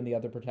betrayed you and the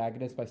other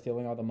protagonist by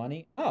stealing all the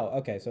money. Oh,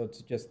 okay. So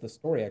it's just the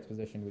story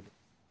exposition.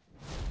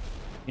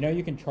 You know,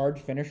 you can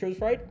charge finishers,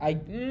 right? I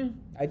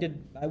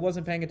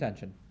wasn't paying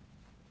attention.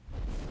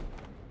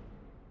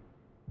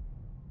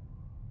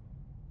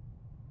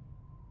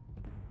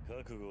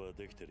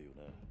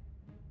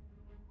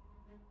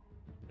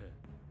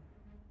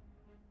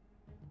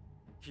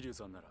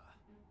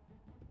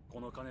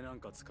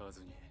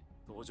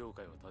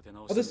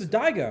 Oh, this is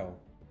Daigo.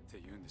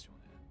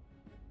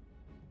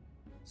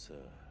 さあ、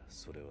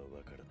それは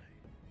わからない。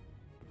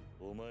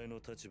お前の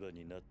立場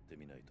になって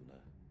みないとな。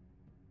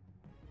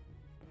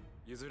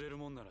譲れる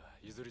もんなら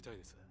譲りたい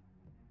です。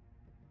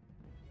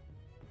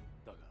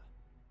だが、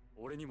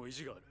俺にも意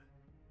地がある。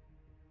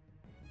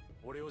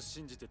俺を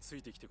信じてつ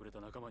いてきてくれた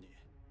仲間に、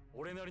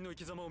俺なりの生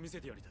き様を見せ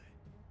てやりたい。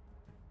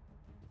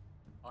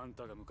あん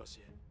たが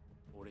昔、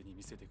俺に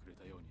見せてくれ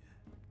たようにね。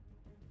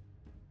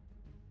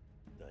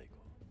大悟。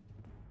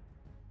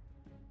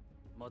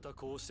また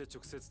こうして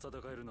直接戦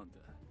えるなんて、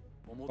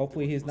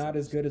Hopefully he's not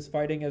as good as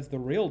fighting as the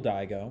real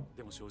Daigo.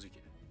 でも正直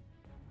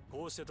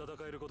こうして戦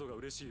えることが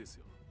嬉しいです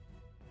よ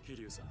飛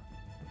龍さん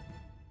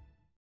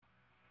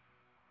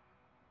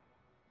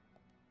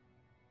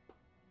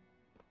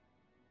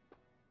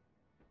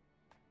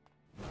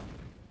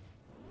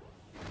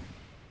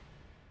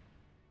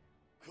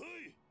来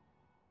い。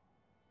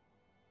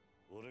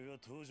俺が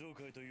登場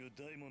界という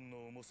大門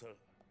の重さ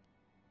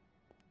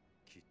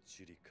きっ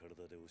ちり体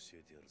で教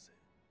えてやるぜ。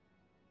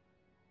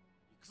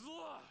行くぞ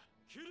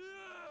飛龍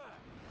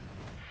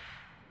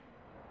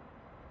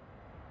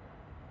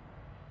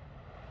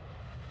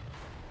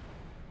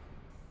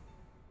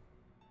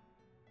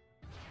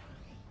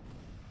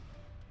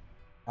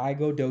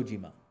Daigo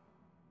Dojima.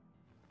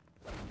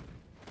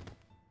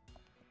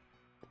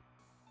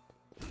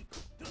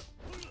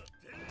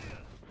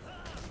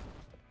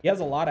 He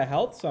has a lot of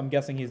health, so I'm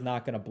guessing he's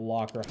not going to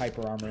block or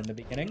hyper armor in the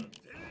beginning.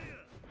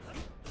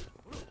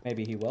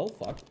 Maybe he will.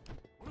 Fuck.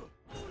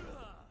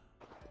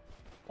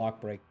 Block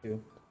break,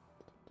 too.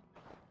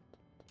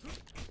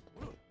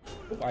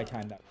 Ooh, I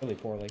timed that really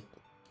poorly.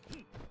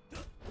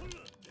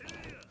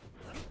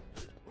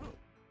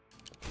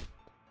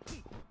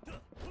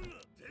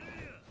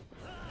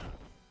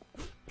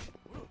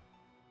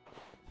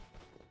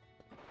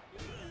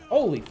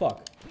 Holy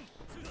fuck.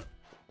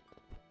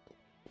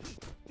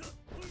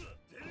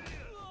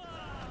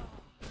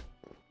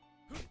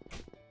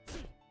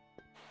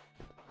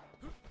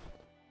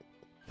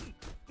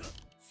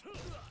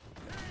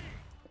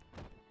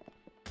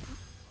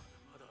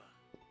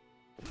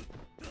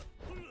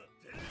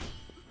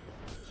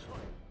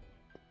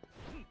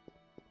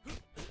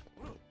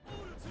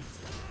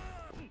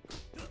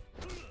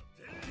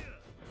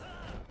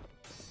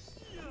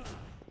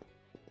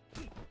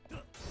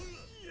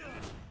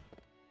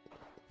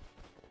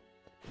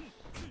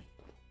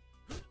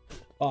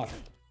 Fuck.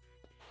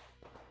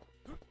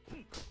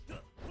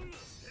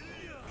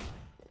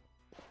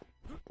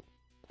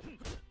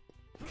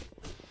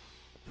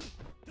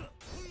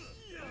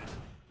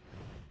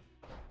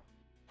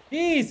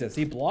 Jesus,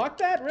 he blocked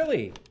that?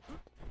 Really?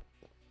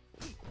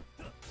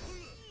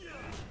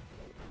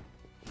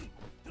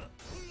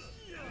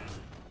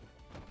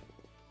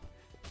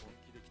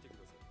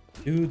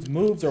 Dude's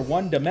moves are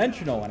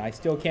one-dimensional and I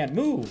still can't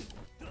move.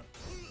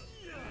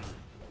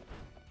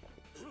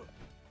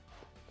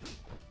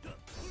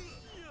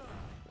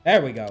 There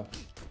we go.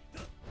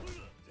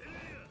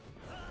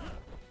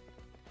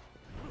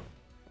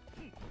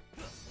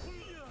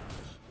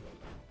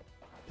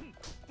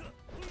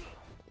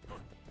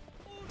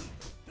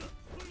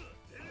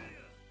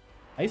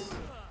 Nice.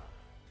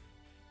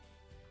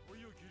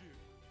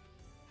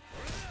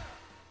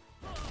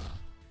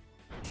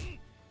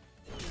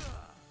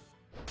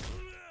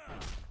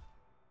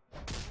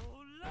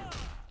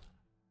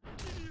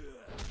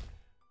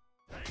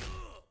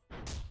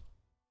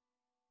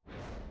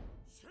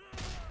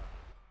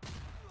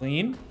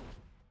 Clean.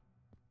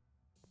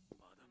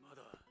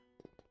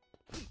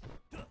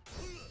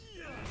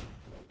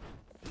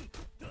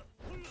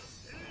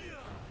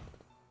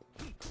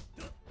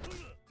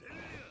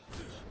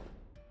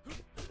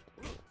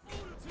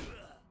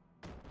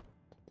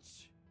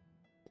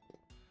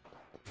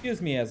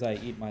 Excuse me as I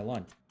eat my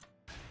lunch.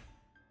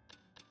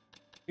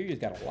 Kiryu's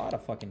got a lot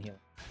of fucking healing.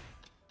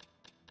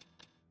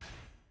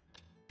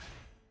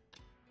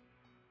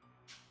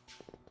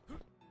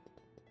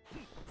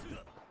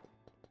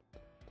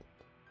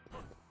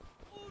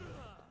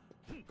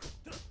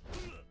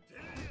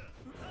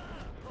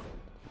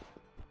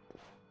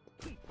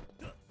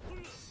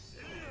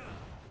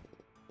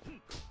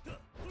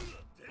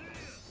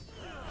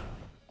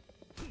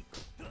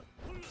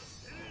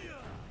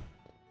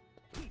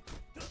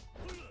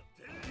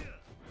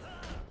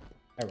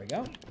 There we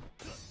go.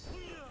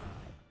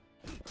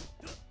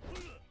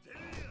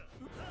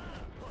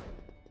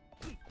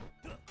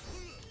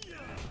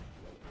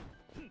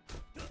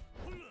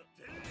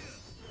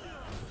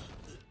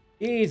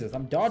 Jesus,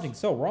 I'm dodging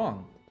so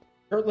wrong.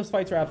 Shirtless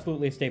fights are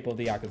absolutely a staple of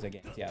the Yakuza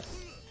games, yes.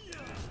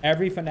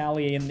 Every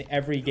finale in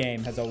every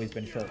game has always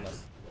been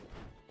shirtless.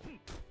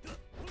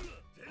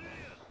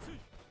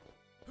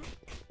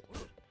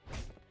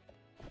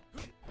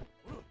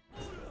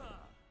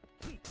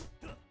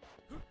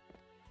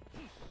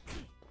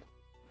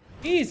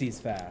 He's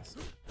fast.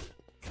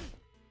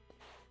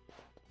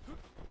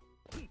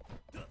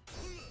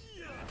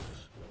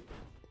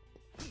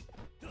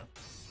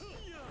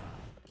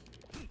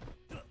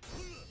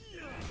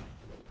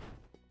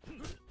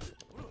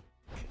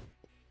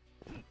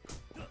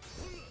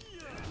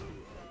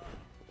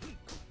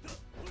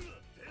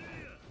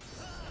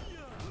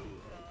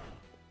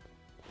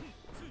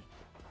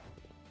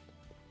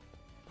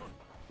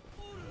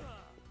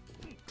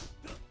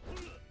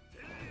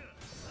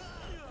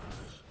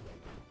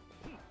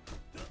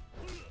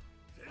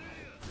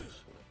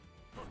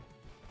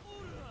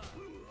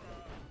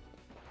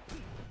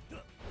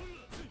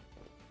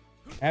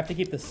 I have to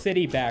keep the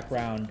city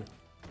background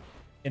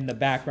in the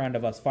background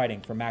of us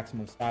fighting for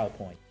maximum style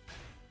point.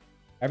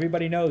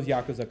 Everybody knows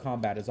Yakuza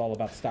combat is all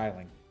about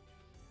styling.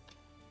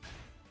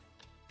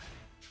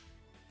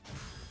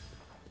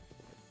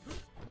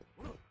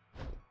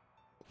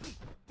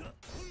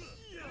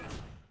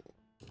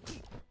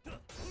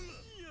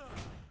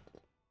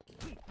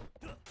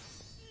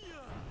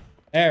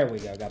 There we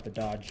go. Got the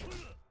dodge.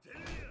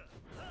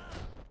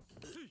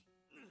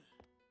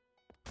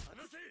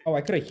 Oh,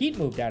 I could have heat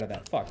moved out of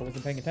that. Fuck, I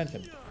wasn't paying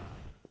attention.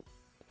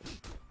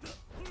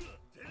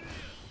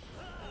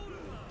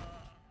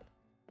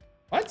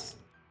 What?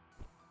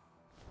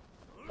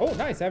 Oh,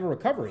 nice. I have a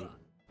recovery.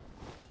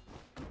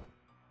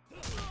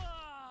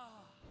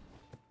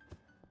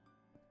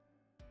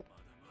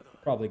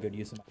 Probably good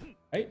use of my...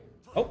 Right?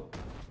 Oh.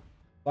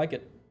 Like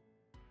it.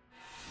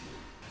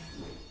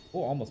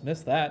 Oh, almost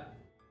missed that.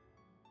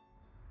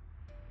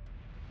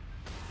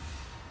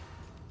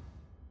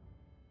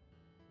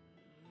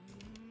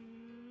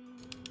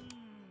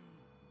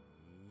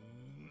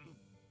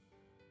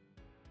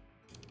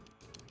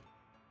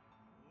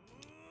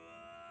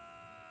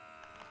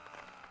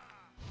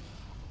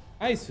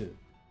 Aisu.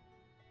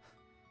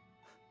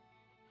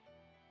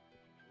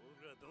 ほ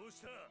らどう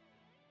した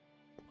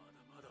ま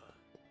だまだ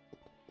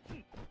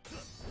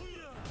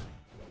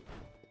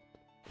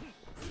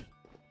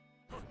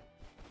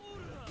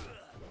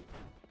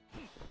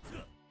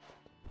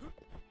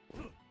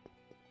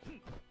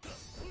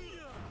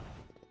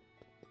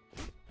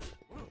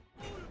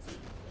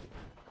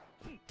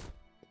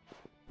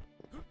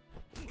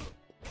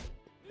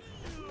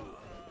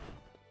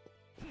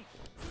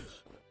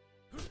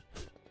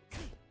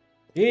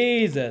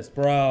Jesus,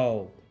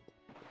 bro.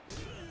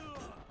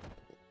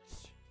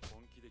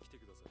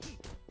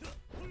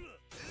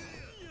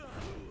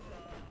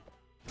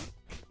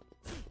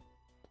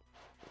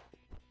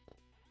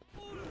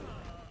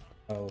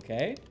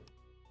 Okay.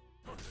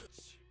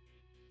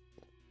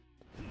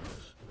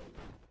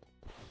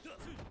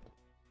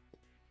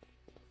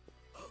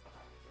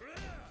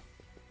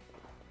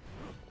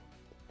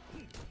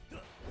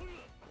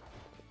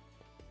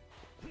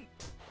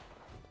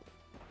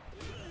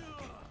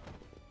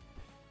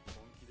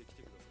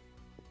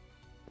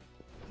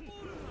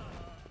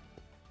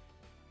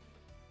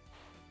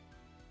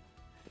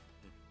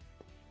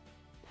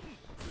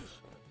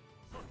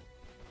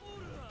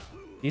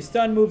 These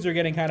stun moves are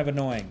getting kind of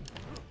annoying.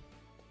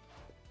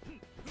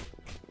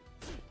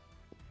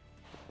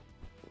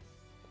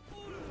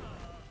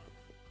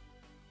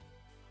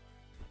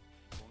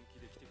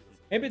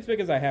 Maybe it's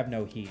because I have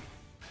no heat.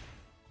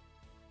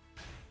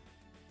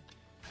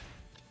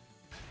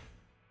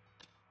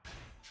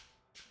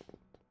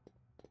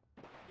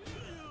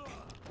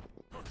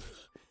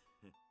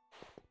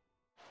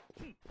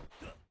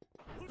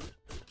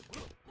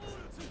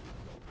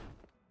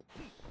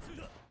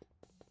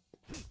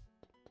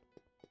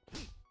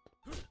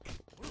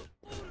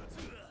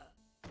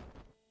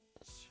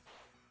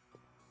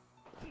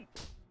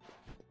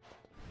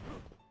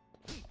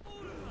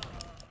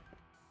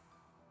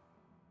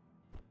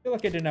 I feel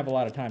like I didn't have a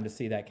lot of time to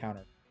see that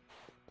counter.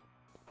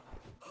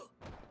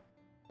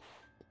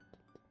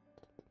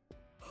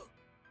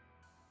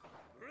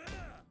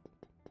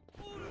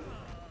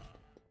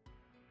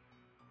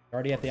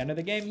 Already at the end of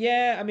the game?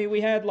 Yeah, I mean,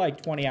 we had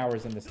like 20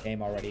 hours in this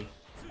game already.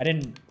 I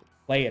didn't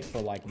play it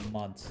for like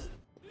months.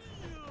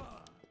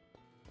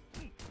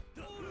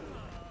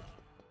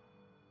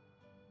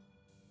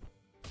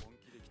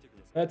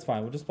 That's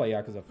fine. We'll just play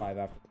Yakuza 5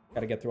 after.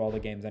 Gotta get through all the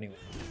games anyway.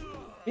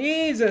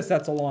 Jesus,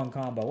 that's a long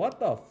combo. What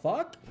the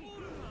fuck?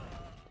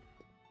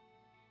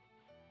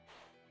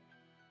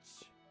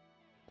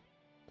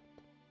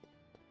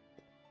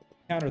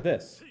 Counter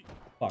this.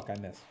 Fuck, I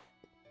missed.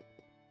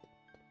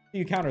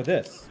 You counter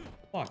this.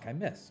 Fuck, I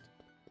missed.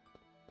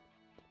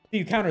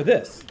 You counter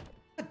this.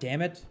 God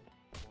damn it.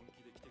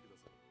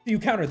 You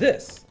counter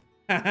this.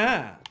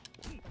 Haha.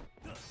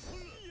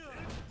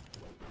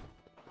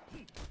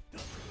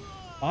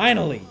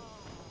 Finally.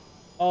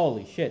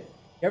 Holy shit.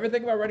 You ever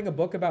think about writing a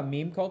book about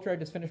meme culture? I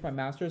just finished my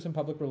master's in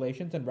public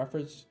relations and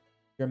reference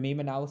your meme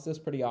analysis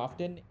pretty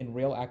often in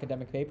real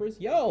academic papers.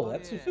 Yo,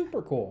 that's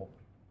super cool.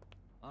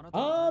 I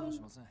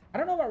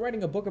don't know about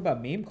writing a book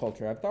about meme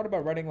culture. I've thought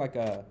about writing like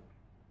a,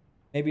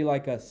 maybe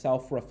like a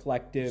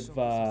self-reflective,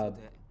 not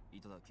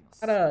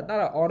an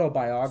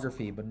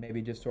autobiography, but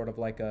maybe just sort of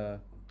like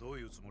a,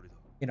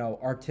 you know,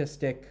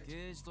 artistic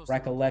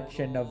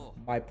recollection of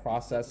my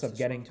process of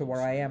getting to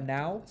where I am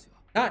now.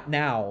 Not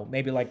now,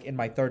 maybe like in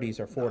my 30s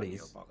or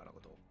 40s.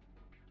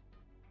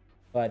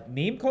 But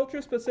meme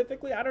culture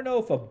specifically, I don't know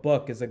if a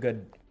book is a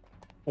good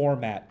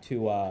format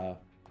to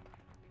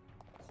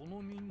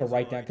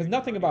write down. Because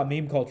nothing about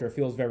meme culture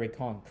feels very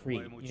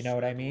concrete. You know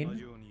what I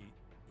mean?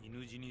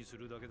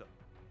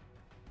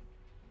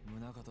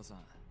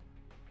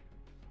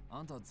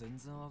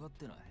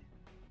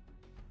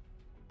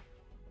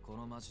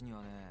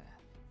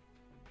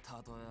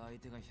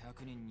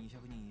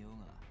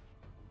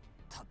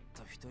 たっ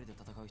た一人で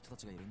戦う人た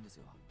ちがいるんです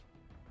よ。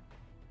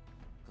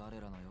彼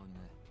らのようにね。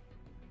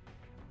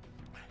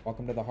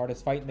Welcome to the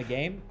hardest fight in the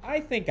game.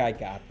 I think I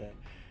got this.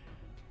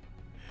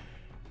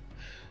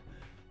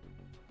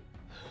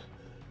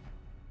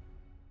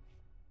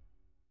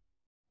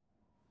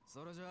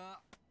 それじゃ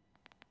あ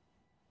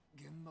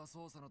現場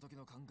捜査の時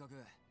の感覚、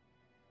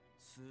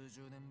数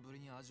十年ぶ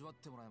りに味わっ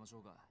てもらいましょ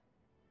うか。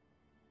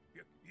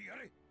や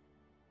れ。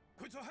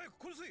こいつは早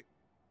く殺せ。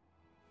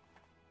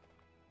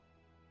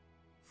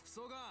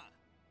ソガン。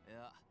い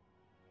や、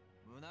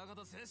宗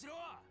像静止ろ。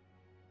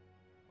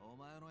お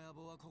前の野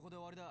望はここで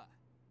終わりだ。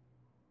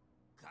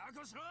覚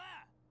悟しろ。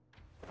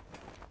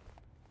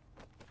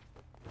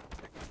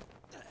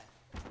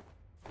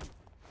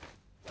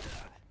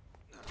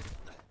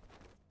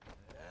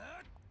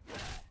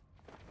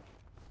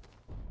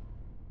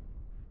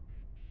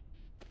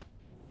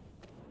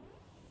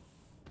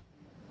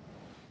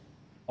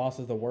Boss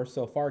is the worst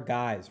so far.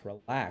 Guys,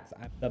 relax.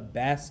 I'm the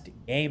best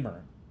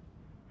gamer.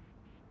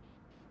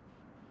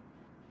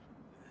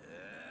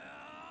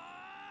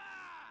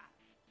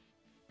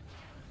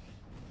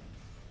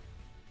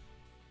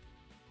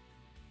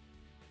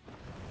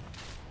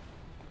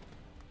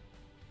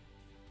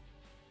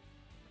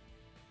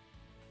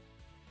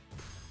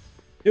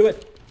 Do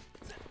it.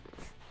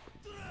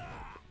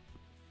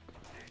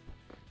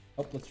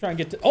 Oh, let's try and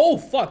get to... Oh,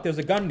 fuck. There's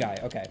a gun guy.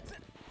 Okay.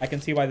 I can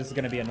see why this is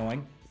going to be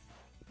annoying.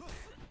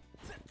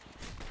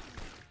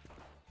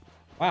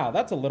 Wow,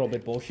 that's a little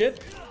bit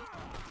bullshit.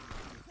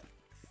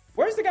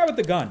 Where's the guy with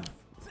the gun?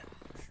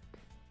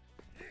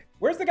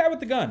 Where's the guy with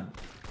the gun?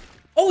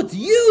 Oh, it's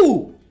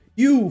you!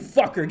 You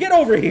fucker. Get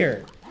over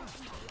here.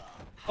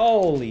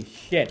 Holy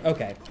shit.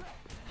 Okay.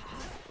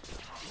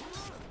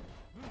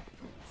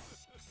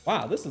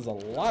 Wow, this is a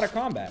lot of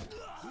combat.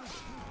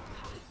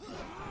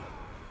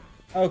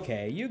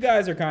 Okay, you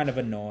guys are kind of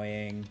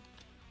annoying.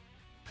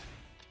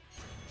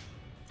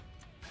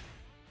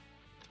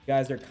 You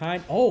guys are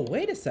kind... Oh,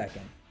 wait a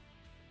second.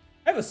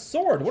 I have a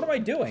sword. What am I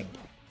doing?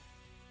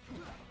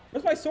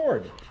 Where's my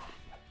sword?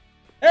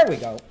 There we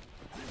go.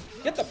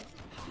 Get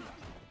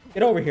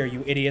over here,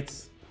 you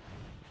idiots.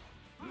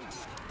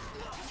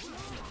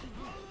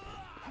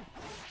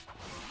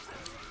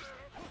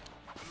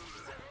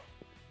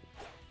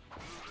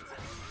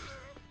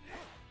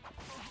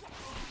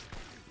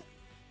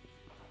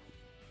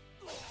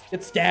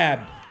 Get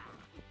stabbed.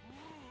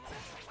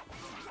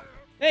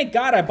 Thank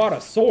God I bought a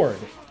sword.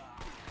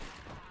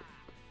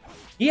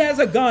 He has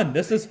a gun.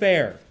 This is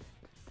fair.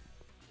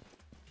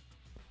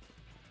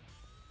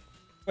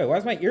 Wait, why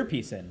is my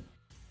earpiece in?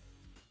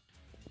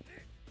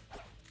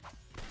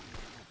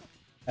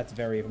 That's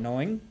very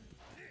annoying.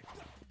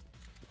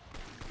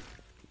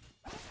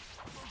 It's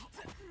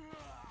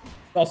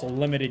also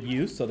limited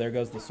use, so there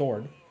goes the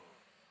sword.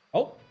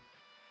 Oh,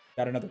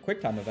 got another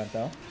quick time event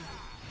though.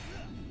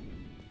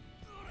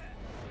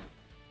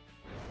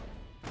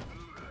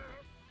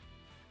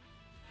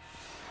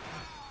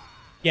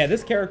 Yeah,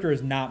 this character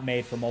is not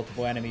made for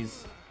multiple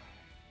enemies.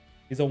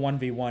 He's a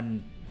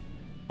 1v1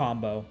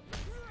 combo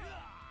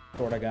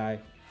sort of guy.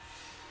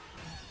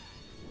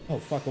 Oh,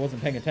 fuck, I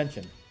wasn't paying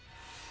attention.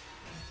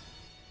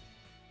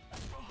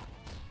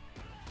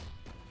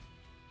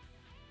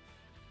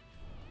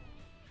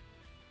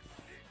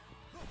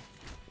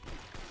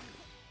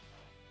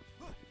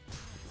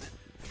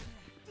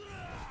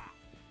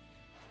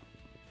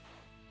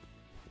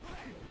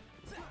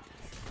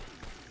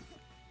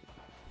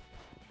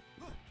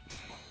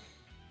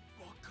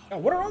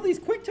 God, what are all these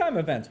quick time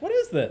events? What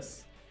is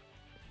this?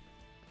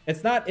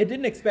 It's not, it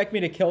didn't expect me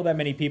to kill that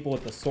many people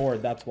with the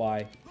sword, that's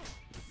why.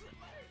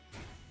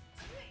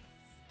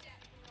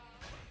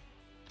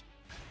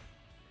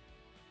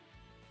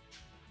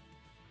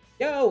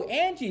 Yo,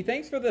 Angie,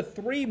 thanks for the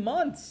 3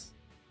 months.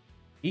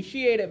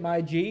 Appreciate it, my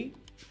G.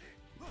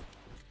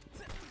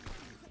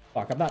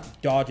 Fuck, I'm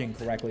not dodging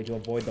correctly to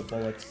avoid the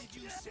bullets.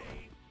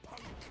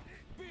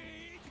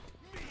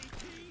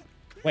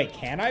 Wait,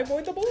 can I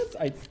avoid the bullets?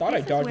 I thought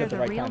I dodged at the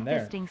right time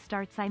there. The real fisting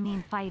starts, I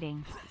mean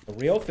fighting. The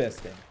real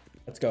fisting.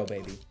 Let's go,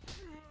 baby.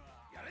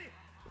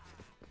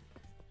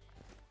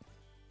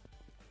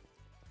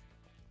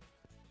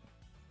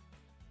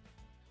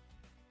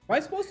 Am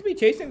I supposed to be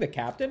chasing the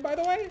captain, by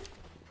the way?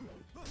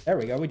 There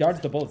we go. We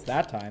dodged the bullets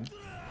that time.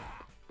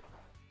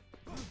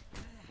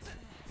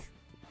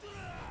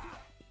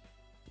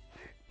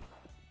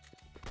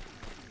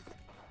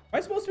 Am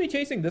I supposed to be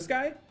chasing this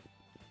guy?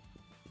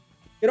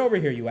 Get over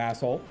here, you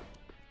asshole.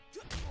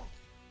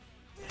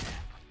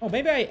 Oh,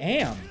 maybe I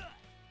am.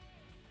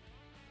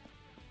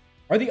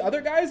 Are the other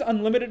guys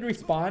unlimited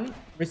respawning?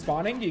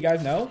 Do you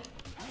guys know?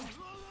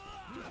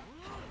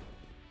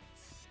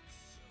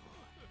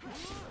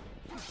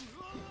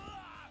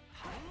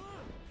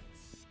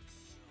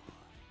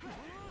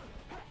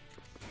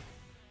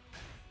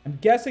 I'm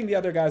guessing the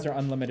other guys are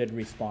unlimited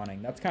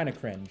respawning. That's kind of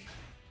cringe.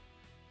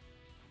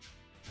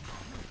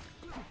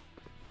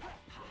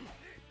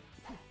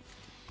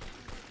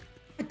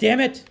 Damn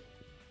it!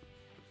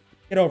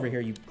 Get over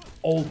here, you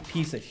old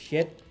piece of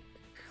shit.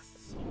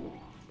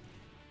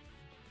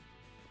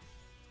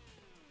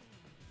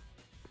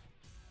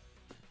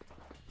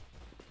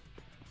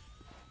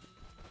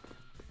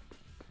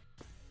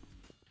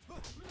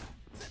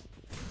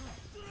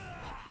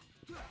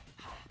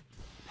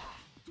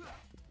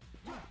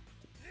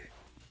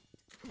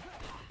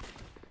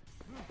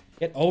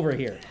 Get over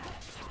here.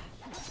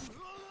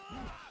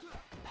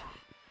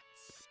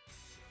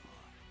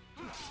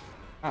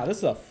 Ah, this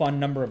is a fun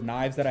number of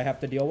knives that I have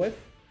to deal with.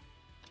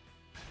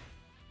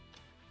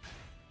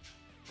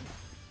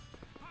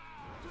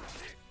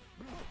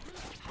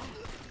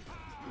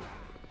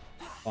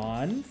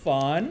 Fun,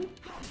 fun.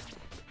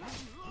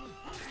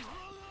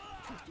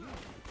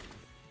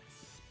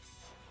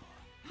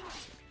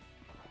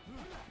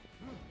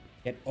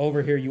 Get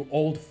over here, you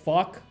old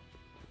fuck.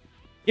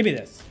 Give me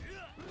this.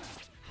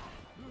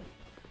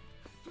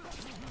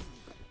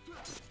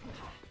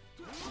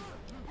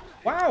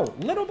 Wow,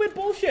 little bit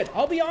bullshit.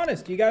 I'll be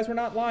honest, you guys were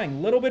not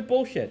lying. Little bit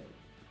bullshit.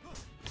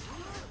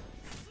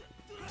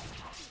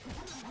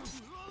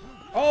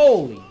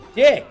 Holy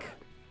dick.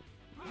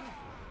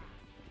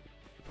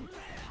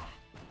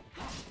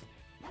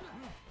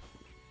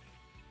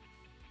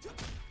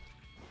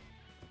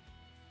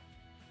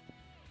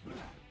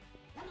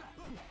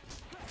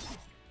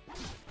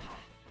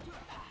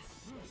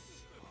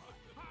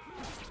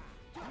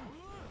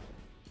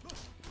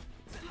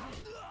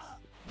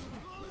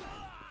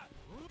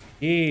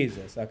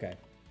 Jesus, okay.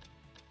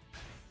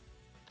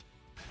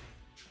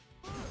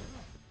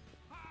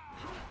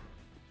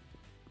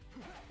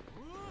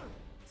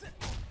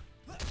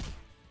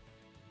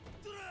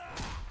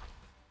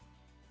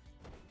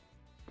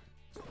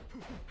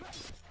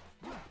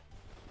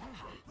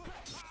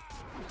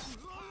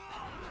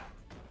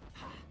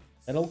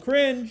 Little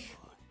cringe.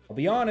 I'll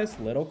be honest,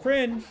 little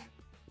cringe.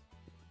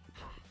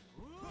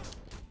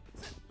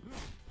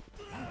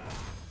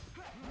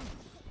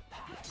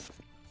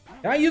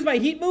 Can I use my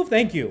heat move?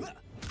 Thank you.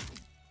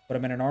 Put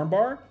him in an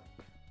armbar.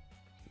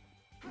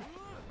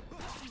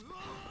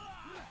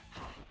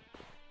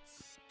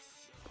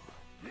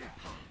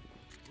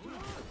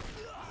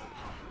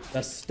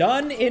 The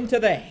stun into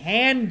the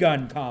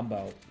handgun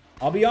combo.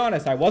 I'll be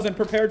honest, I wasn't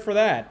prepared for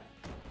that.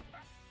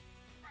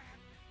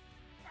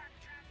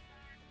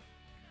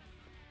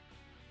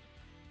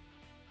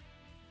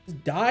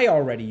 Just die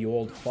already, you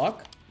old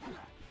fuck.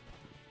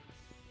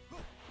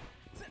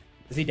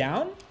 Is he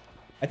down?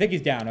 I think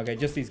he's down. Okay,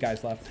 just these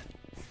guys left.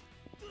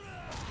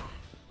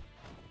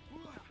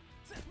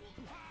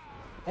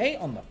 Hey,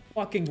 on the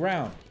fucking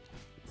ground.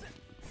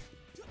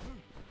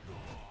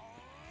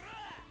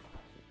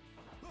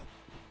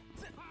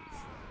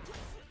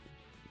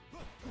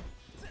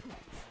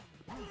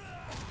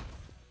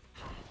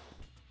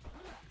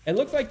 It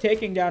looks like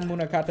taking down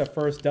Munakata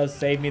first does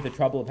save me the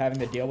trouble of having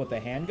to deal with the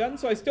handgun,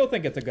 so I still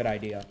think it's a good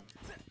idea.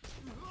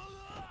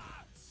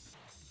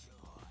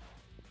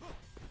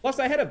 Plus,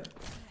 I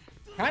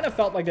kind of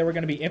felt like they were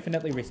going to be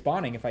infinitely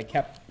respawning if I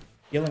kept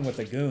dealing with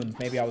the goons.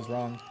 Maybe I was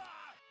wrong.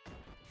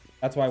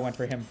 That's why I went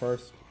for him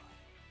first.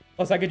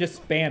 Plus, I could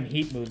just spam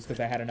heat moves because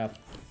I had enough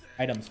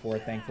items for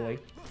it, thankfully.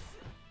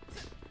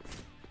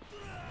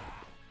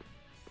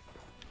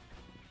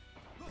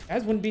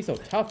 Guys wouldn't be so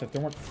tough if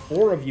there weren't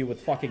 4 of you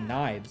with fucking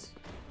knives.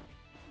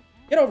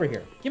 Get over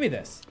here. Give me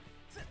this.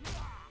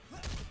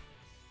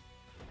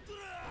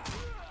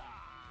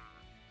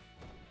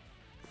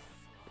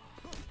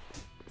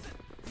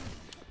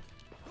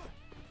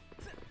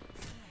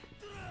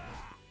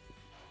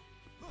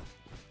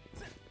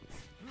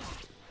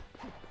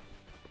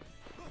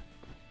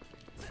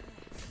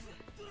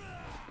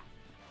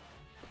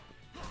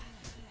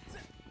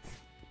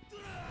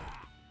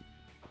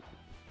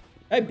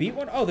 I beat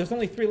one? Oh, there's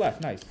only 3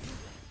 left. Nice.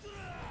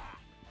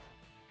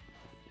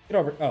 Get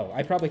over. Oh,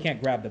 I probably can't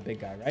grab the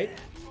big guy, right?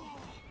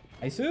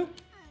 Aisu?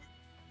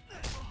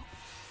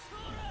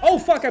 Oh,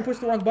 fuck. I pushed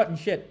the wrong button.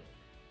 Shit.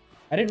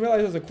 I didn't realize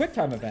it was a quick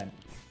time event.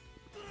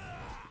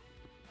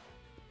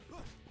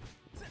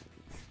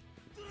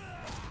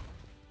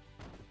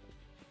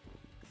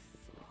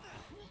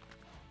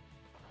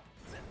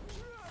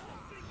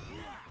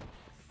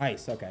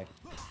 Nice. Okay.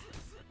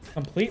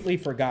 Completely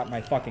forgot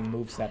my fucking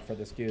moveset for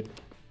this dude.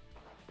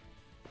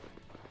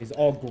 He's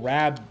all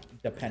grab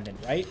dependent,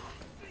 right?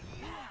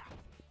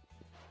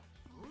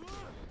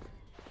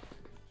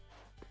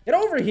 Get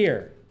over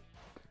here!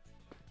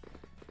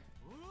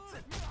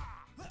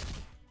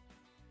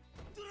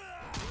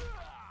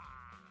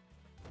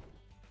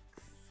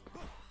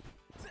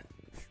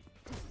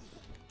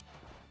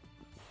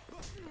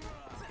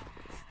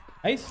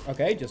 Nice.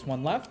 Okay, just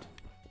one left.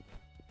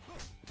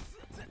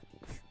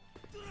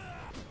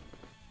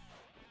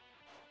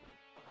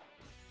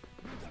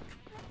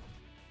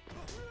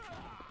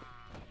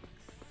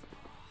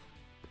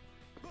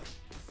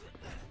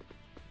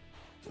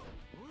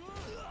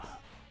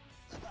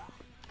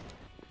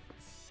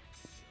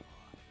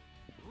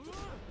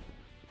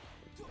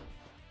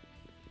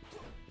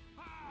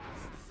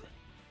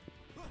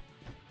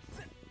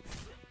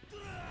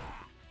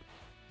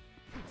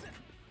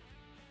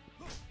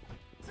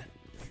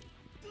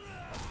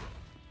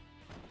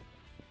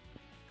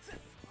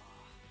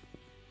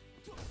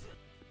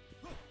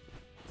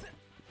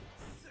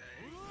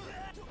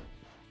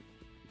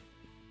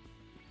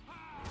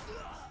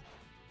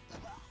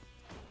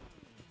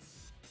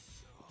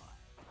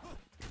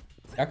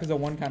 Yakuza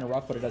 1 kind of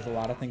rough, but it does a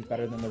lot of things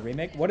better than the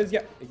remake. What is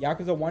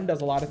Yakuza 1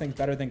 does a lot of things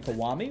better than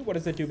Kiwami? What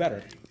does it do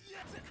better?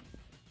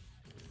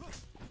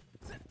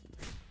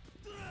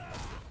 I'm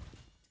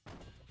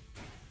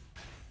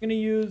gonna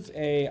use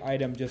a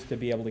item just to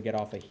be able to get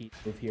off a heat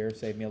move here,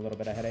 save me a little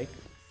bit of headache.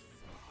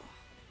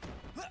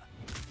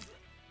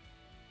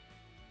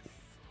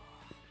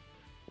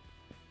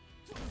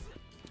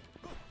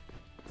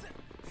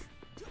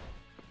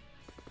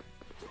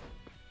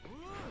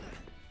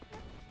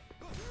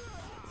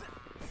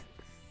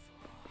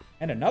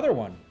 And another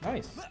one.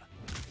 Nice.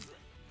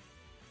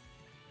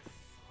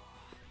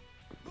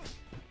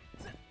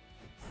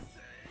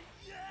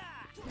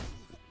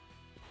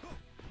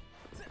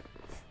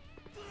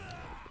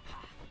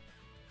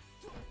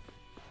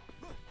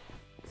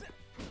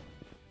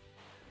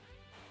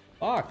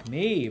 Fuck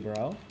me,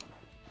 bro.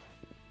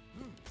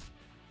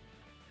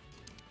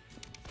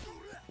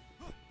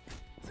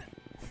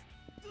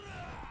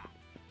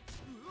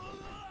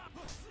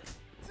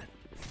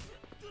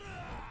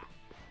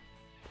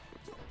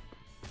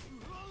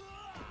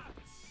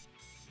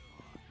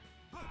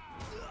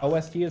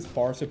 OST is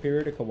far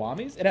superior to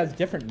Kiwami's? It has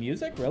different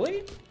music?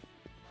 Really?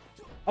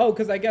 Oh,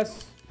 because I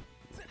guess...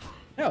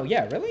 No,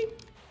 yeah, really?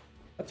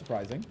 That's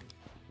surprising.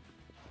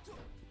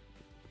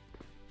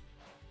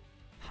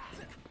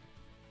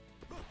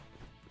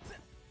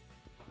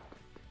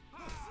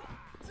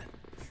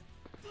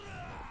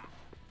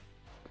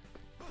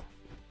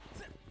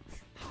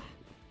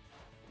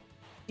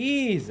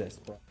 Jesus,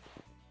 bro.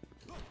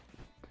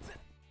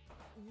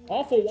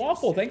 Awful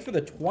Waffle, thanks for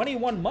the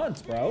 21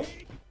 months, bro.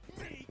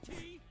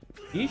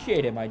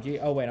 Appreciate it, my G.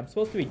 Oh, wait, I'm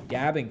supposed to be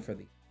dabbing for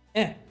the...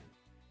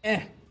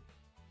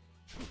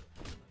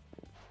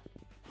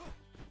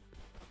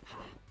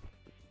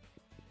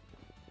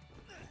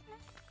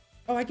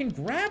 Oh, I can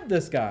grab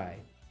this guy.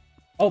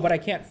 Oh, but I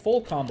can't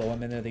full combo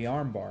him into the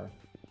armbar.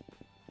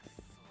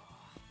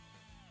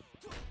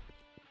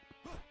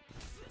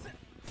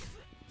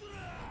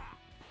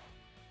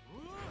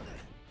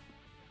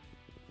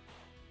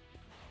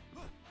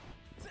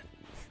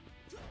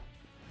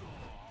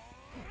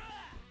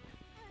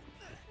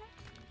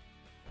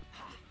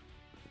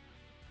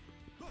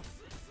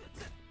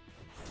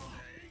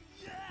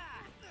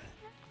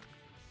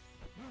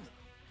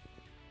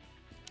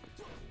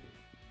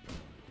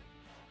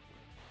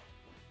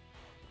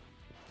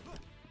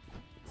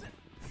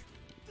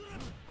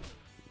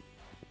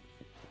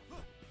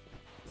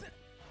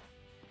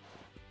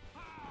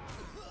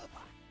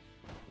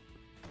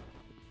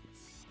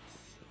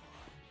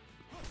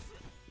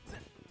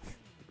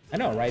 I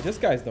know, right? This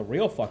guy's the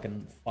real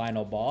fucking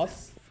final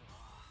boss.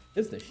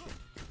 Is this shit?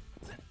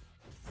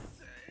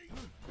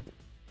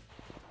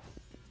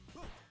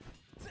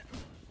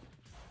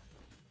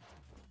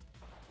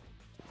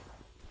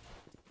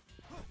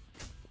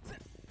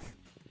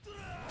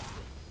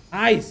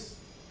 Nice!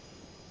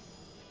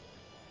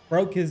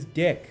 Broke his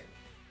dick.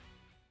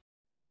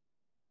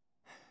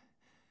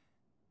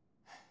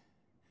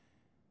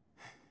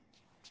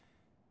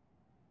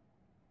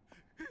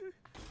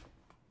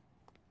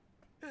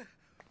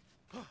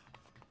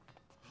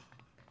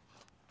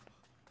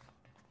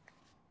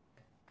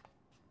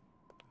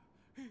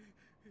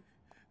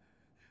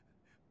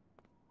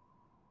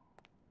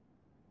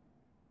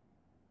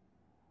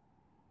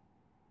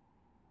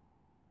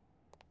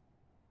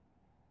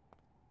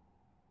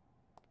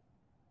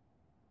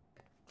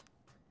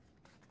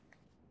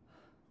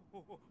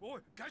お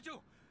い会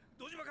長、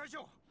堂島会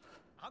長、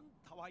あん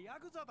たはヤ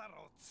クザだ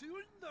ろ、強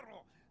いんだ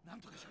ろ、な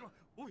んとかしろ。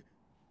おい、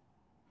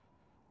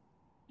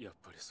やっ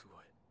ぱりすごい。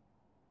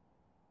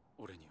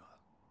俺には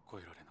超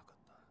えられなかっ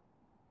た。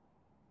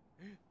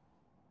え？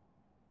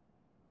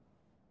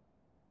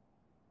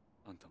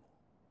あんたも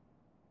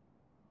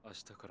明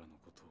日からの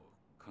ことを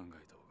考えた方がい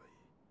い。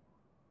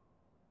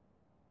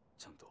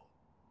ちゃんと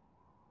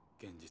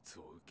現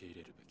実を受け入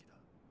れるべきだ。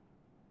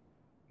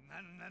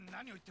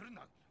何を言ってるん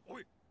だ。お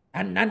い。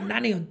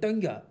何言って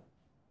んや。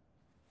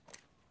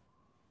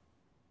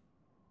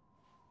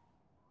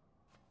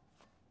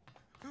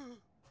お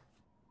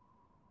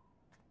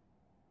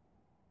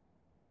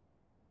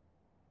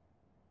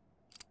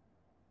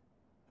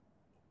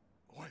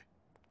い、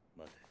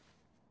待て。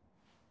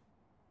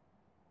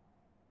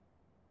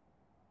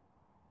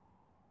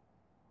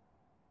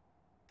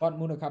Fought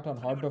Munakata on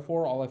hard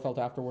before. All I felt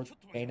afterwards was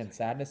pain and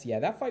sadness. Yeah,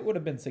 that fight would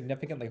have been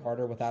significantly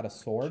harder without a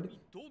sword.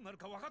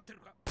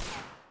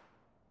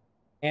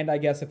 And I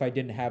guess if I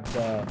didn't have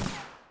the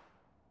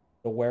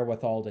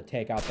wherewithal to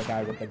take out the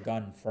guy with the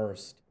gun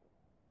first.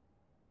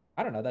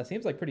 I don't know. That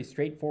seems like pretty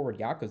straightforward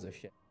Yakuza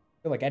shit.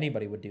 I feel like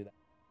anybody would do that.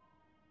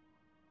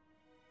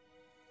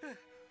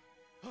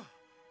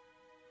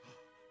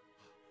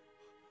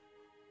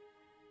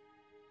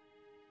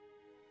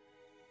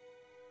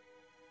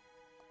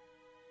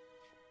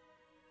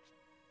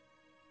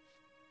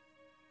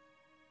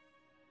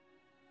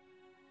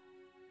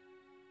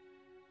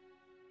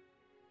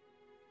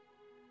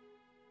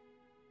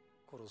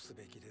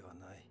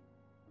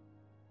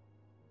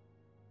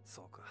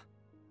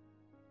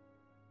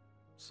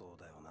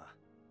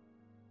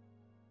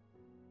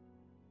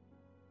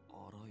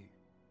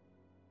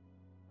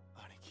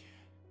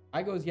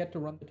 Igo's yet to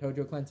run the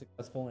Tojo clan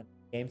successful in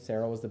game.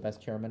 Sarah was the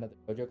best chairman of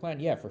the Tojo clan?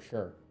 Yeah, for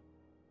sure.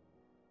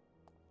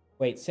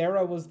 Wait,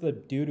 Sarah was the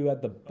dude who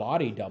had the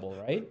body double,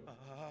 right?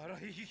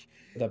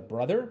 The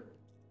brother?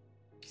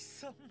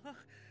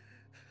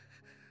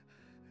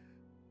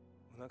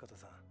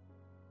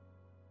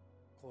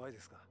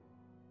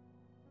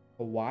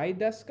 Kawaii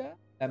desu ka?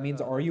 That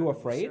means, are you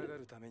afraid?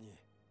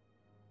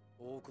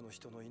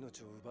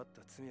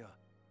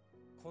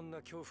 こんな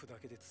恐怖だ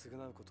けで償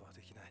うことは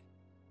できない。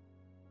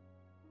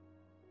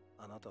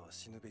あなたは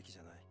死ぬべきじ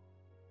ゃない。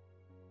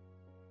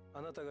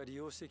あなたが利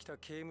用してきた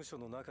刑務所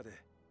の中で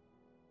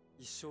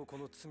一生こ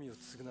の罪を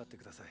償って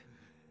ください。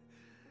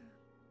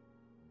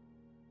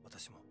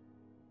私も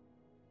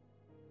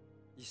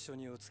一緒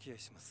にお付き合い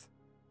します。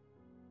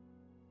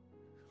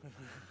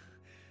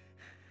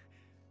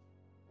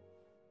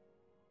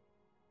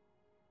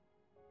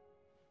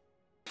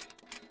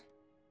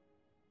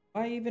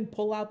Why even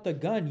pull out the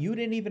gun? You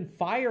didn't even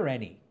fire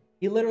any.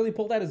 He literally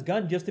pulled out his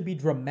gun just to be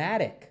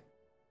dramatic.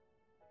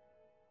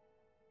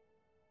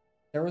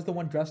 There was the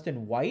one dressed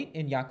in white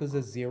in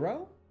Yakuza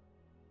 0?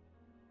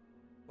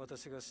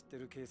 私が知って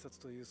る警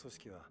察という組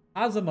織は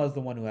Azuma's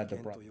the one who had the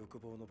危険と brother. 欲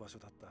望の場所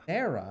だった。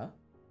 Sarah?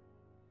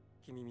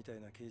 君みた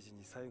いな刑事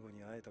に最後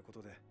に会えたこ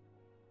とで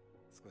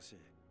少し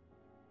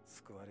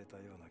救われた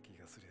ような気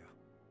がするよ。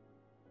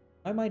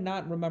 Why am I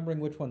not remembering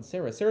which one's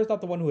Sarah? Sarah's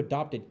not the one who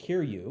adopted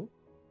Kiryu.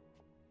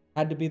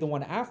 Had to be the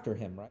one after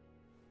him, right?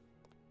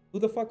 Who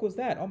the fuck was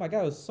that? Oh my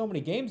god, it was so many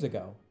games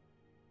ago.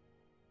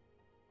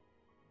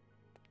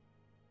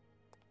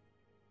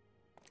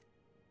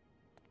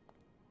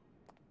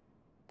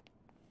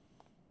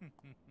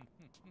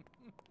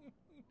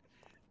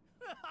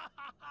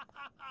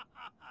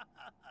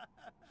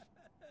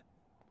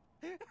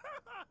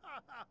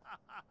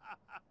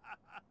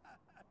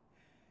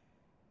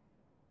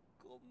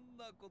 こん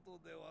なこと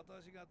で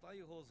私が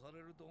逮捕さ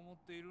れると思っ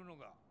ているの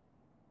か。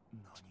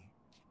何？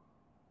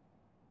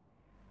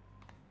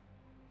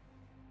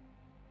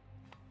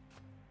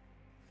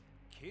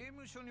刑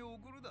務所に送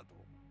るだと？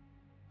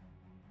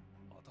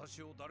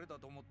私を誰だ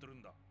と思ってる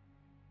んだ？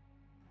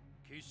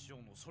警視庁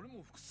のそれ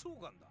も副総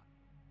監だ。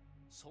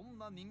そん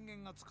な人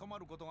間が捕ま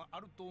ることが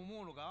あると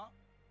思うのか？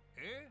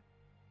え？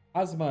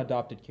 Azuma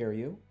adopted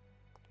Kiryu.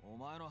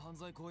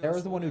 Sarah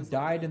was the one who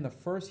died in the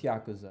first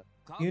Yakuza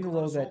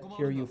funeral that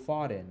Kiryu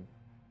fought in.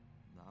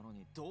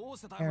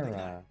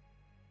 Sarah.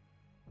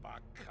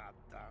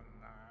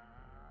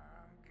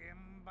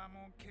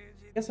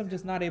 Guess I'm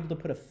just not able to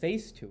put a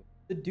face to it.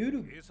 The dude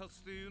who...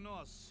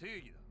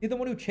 He's the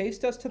one who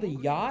chased us to the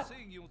yacht?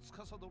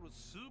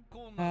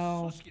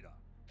 Oh,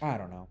 I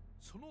don't know.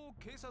 その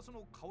警察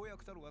の顔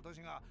役たる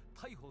私が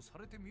逮捕さ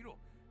れてみろ。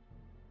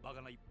バ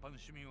カな一般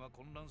市民は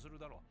混乱する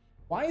だろ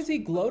う。 Why is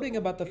he gloating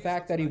about the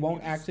fact that he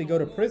won't actually go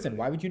to prison?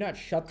 Why would you not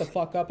shut the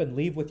fuck up and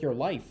leave with your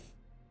life?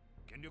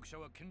 権力者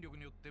は権力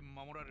によって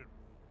守られる。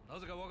な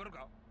ぜかわかる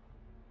か？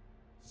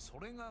そ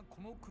れが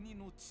この国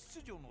の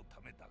秩序の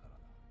ためだからだ。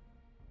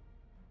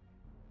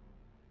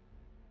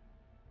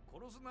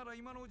殺すなら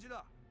今のうち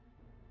だ。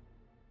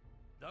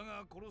だ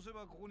が殺せ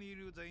ばここにい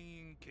る全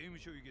員刑務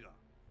所行きだ。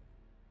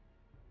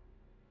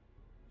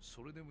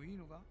それでもいい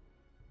のか？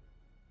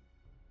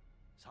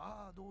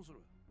さあどうする？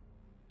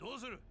どう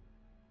する？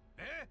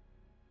え？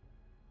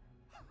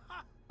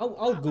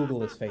 I'll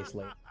Google his face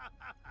later.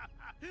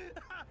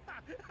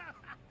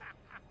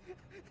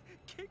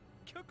 結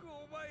局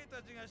お前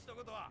たちがした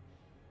ことは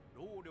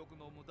労力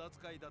の無駄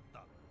遣いだっ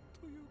た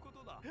というこ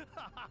とだ。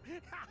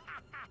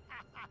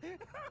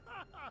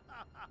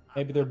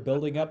Maybe they're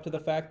building up to the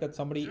fact that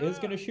somebody is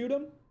going to shoot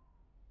him?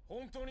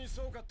 本当に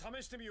そうか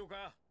試してみよう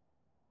か。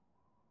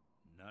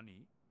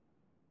何？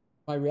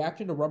 My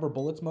reaction to Rubber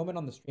Bullets moment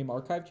on the Stream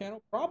Archive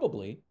channel?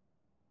 Probably.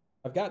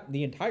 I've got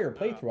the entire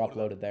playthrough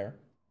uploaded there.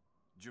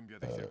 準備は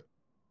できたよ。よ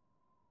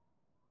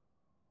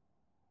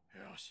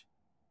し。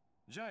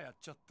じゃあやっ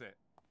ちゃって。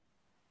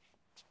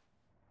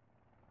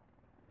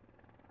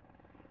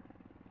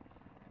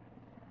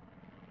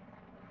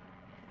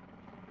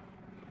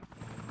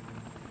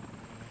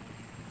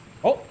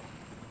Oh!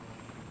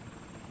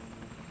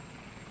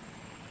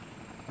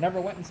 I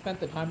never went and spent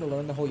the time to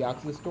learn the whole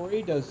Yakuza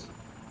story. Does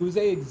Kuze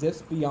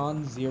exist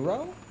beyond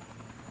 0?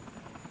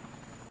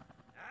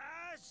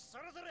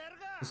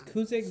 Does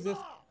Kuze exist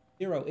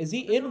 0? Is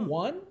he in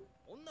 1?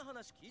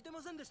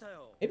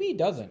 Maybe he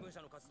doesn't.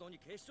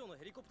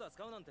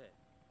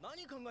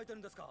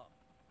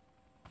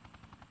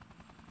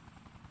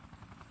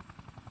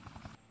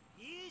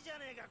 いいじゃ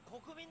ねえか、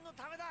国民の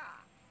ため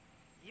だ。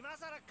今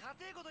さら家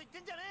庭こと言って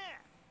んじゃね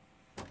え。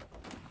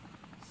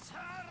さ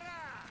ら。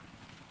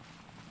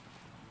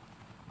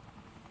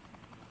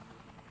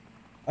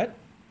 What?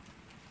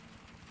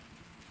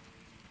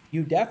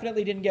 You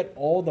definitely didn't get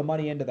all the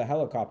money into the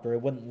helicopter.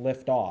 It wouldn't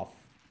lift off.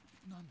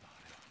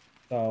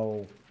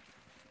 So...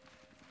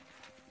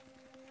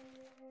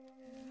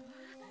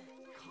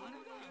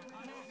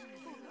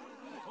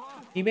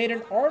 He made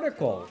an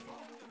article.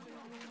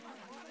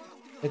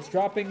 It's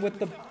dropping with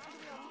the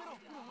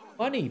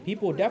money.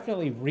 People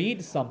definitely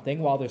read something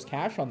while there's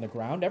cash on the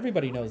ground.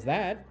 Everybody knows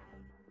that.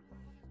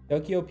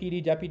 Tokyo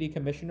PD Deputy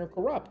Commissioner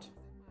corrupt.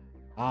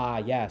 Ah,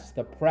 yes,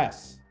 the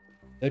press.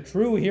 The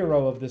true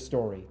hero of the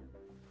story.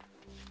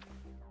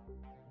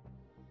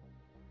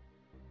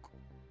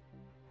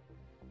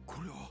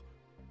 これは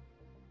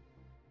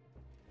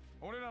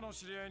俺らの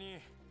知り合いに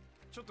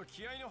ちょっと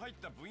気合の入っ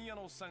た分野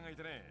のおっさんがい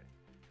てね。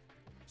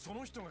そ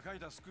の人が書い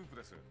たスクープ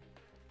です。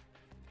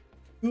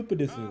Stupid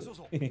です。そう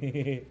そう。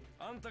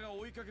あんたが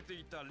追いかけて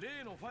いた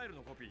例のファイル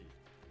のコピー、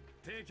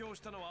提供し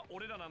たのは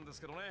俺らなんで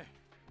すけどね。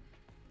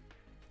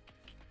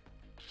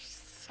貴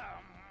様。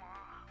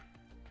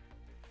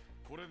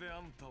これで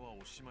あんたは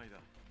おしまいだ。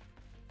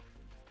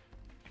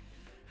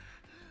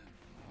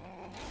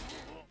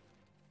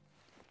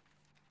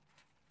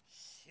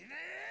死ね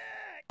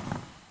ー。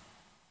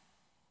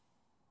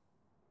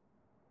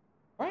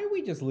 Why are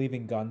we just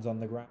leaving guns on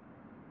the ground?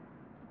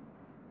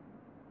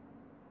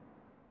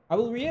 I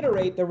will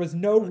reiterate, there was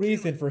no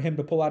reason for him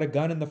to pull out a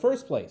gun in the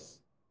first place.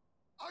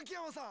 秋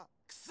山さん。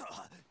くそ。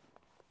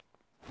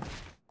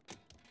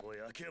お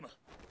い、秋山、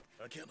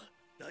大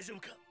丈夫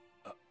か？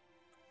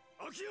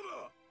秋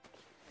山。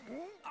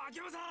秋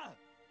山さん。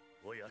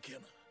おい、秋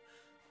山、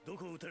ど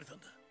こを撃たれたん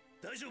だ？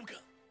大丈夫か？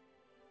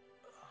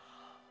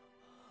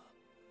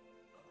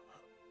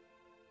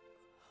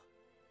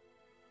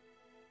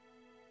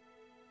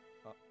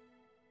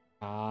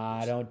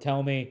 Ah, don't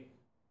tell me.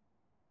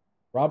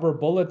 Rubber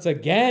bullets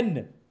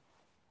again.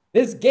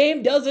 This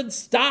game doesn't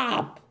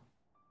stop.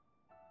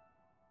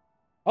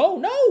 Oh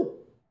no.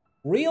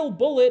 Real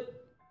bullet.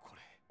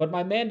 But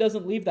my man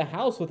doesn't leave the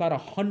house without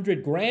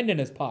 100 grand in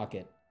his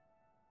pocket.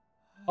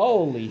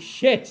 Holy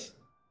shit.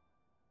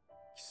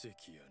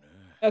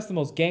 That's the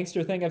most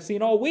gangster thing I've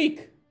seen all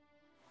week.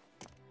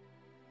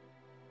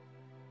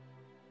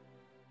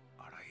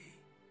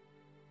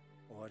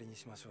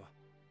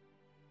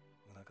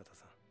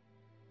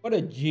 What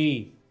a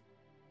G.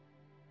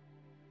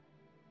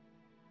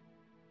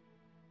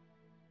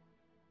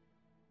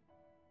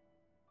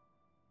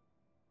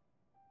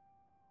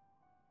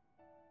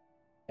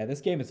 Yeah,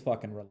 this game is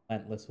fucking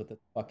relentless with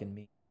its fucking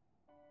meat.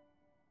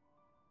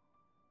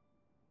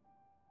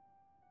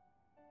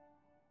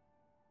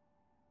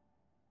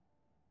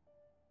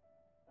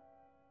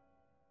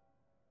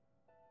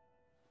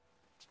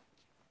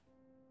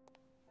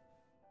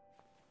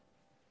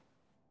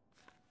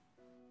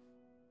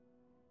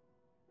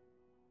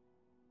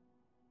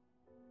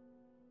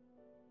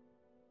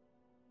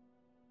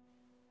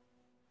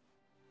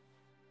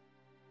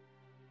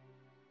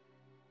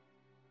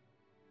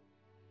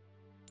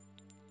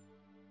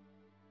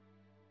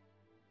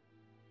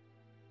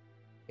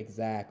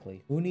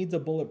 Exactly. Who needs a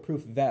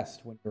bulletproof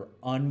vest when you're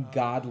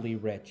ungodly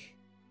rich?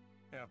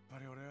 やっぱ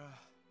り俺は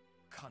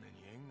金に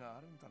縁が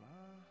あるんだな。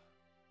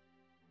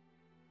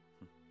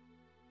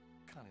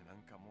金な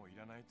んかもうい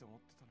らないと思っ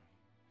てたのに、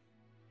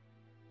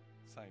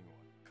最後は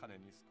金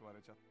に救わ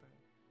れちゃったよ。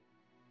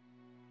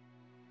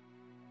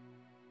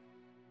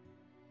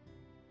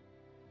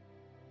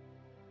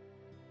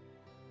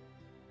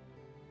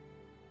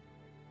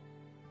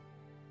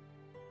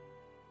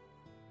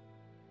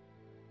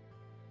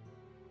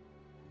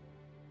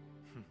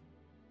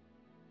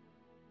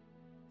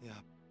やっ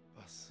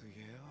ぱす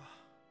げえわ、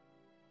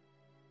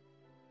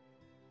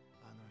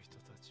あの人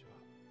たちは。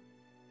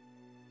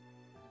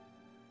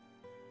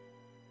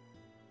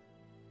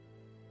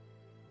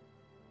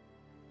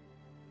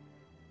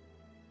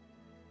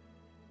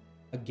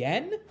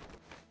Again?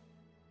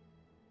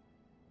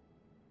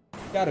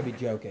 Gotta be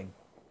joking.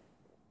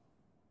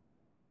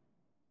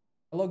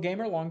 Hello,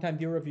 gamer, longtime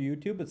viewer of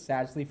YouTube, but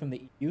sadly from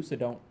the EU, so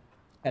don't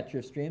catch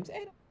your streams.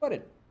 Hey, don't put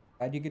it.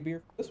 Glad you could be here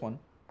for this one.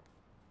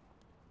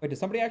 Wait, did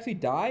somebody actually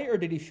die, or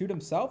did he shoot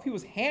himself? He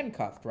was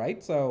handcuffed,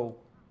 right? So,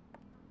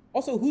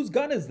 also, whose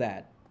gun is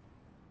that?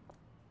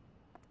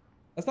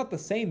 That's not the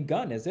same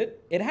gun, is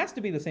it? It has to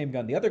be the same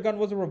gun. The other gun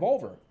was a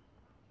revolver.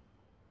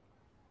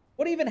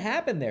 What even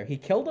happened there? He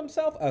killed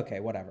himself? Okay,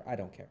 whatever. I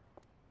don't care.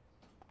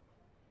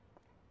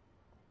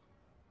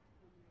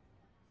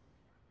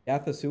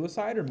 Death of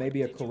suicide, or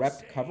maybe a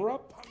correct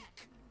cover-up?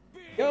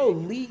 Yo,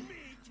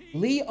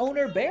 Lee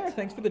Owner Bear,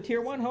 thanks for the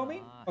tier 1,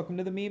 homie. Welcome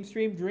to the Meme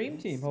Stream Dream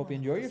Team. Hope you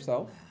enjoy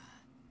yourself.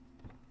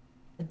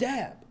 A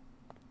dab.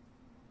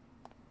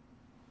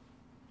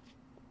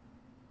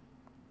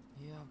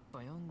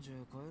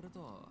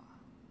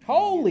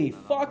 Holy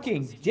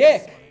fucking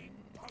dick.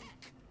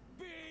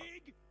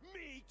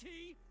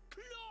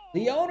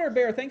 The Owner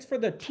Bear, thanks for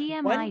the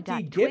 20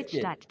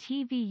 gifted.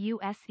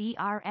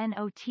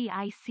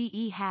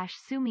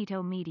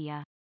 tmi.twitch.tv/usernotICE#Sumito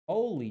Media.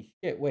 Holy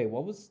shit. Wait,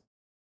 what was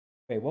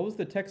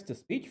the text to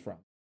speech from?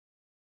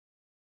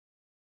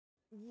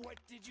 What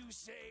did you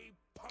say,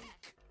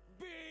 punk?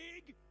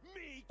 Big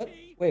meaty. What?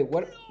 Wait,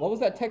 what was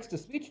that text to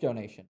speech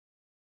donation?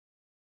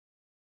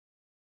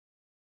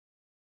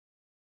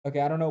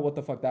 Okay, I don't know what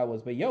the fuck that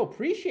was, but yo,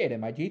 appreciate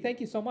it, my G.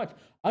 Thank you so much.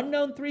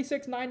 Unknown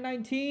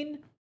 36919,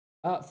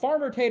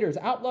 Farmer Taters,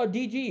 Outlaw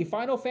DG,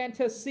 Final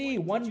Fantasy,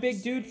 One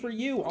Big Dude for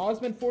You,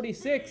 Osmond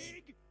 46,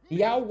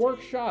 Yao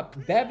Workshop,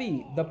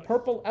 Bevy, the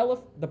Purple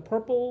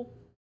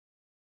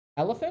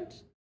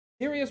Elephant?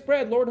 Serious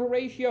Bread, Lord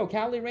Horatio,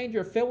 Cali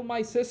Ranger, Phil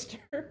My Sister,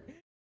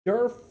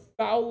 Durf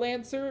Foul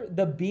Lancer,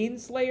 The Bean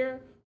Slayer,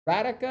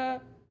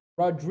 Radica,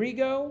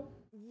 Rodrigo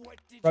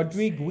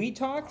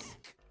Talks,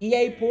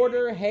 EA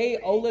Porter, Hey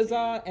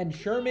Oliza, and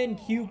Sherman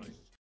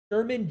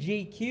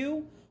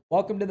GQ.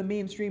 Welcome to the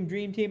Meme Stream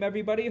Dream Team,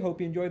 everybody. Hope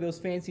you enjoy those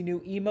fancy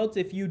new emotes.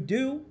 If you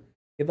do,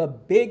 Give a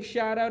big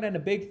shout out and a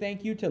big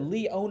thank you to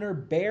Lee Owner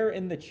Bear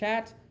in the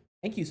chat.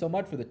 Thank you so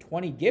much for the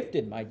 20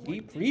 gifted, my G.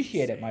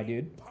 Appreciate it, my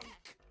dude.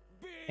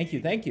 Thank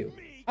you, thank you.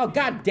 Oh,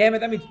 god damn it.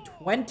 That means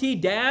 20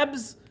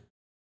 dabs?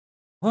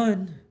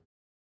 1,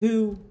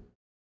 2,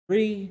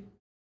 3,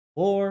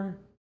 4,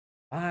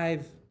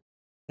 5,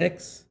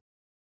 6,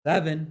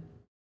 7,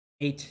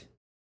 8,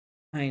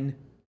 9,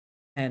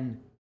 10,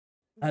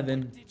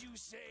 11,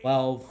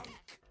 12,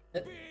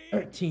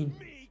 13,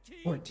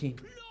 14,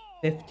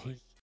 15,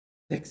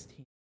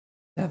 16,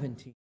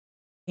 17,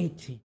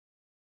 18,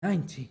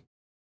 19,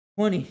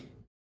 20.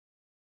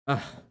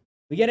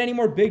 We get any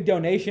more big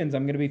donations,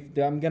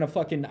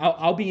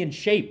 I'll be in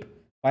shape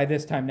by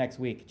this time next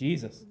week.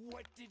 Jesus.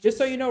 Just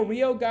so you know,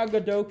 Ryo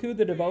Gagadoku,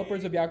 the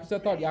developers of Yakuza,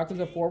 thought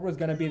Yakuza 4 was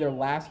going to be their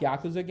last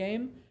Yakuza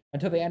game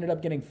until they ended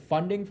up getting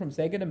funding from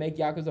Sega to make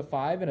Yakuza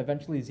 5 and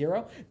eventually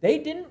 0. They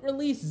didn't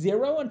release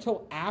 0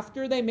 until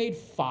after they made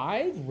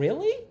 5?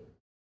 Really?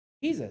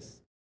 Jesus.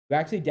 You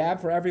actually dab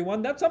for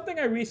everyone? That's something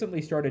I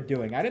recently started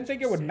doing. I didn't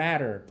think it would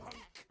matter,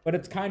 but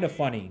it's kind of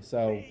funny,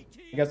 so I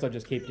guess I'll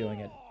just keep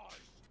doing it.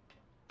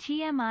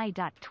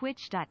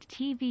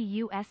 tmi.twitch.tv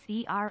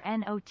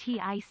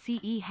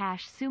usernotice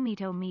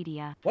 #Sumito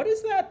Media. What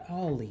is that?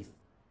 Holy.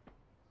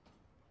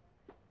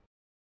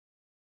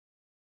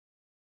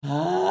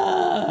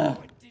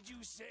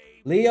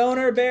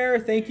 Leoner Bear,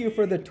 thank you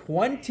for the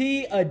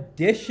 20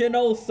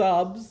 additional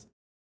subs.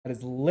 That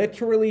is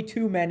literally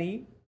too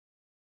many.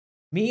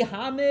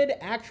 Muhammad,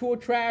 Actual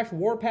Trash,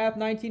 Warpath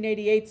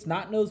 1988,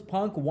 Snot-Nosed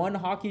Punk, One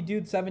Hockey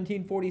Dude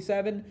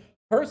 1747,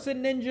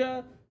 Person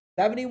Ninja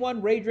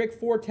 71, Raydrick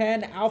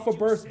 410, Alpha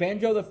Burst,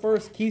 Banjo the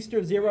First,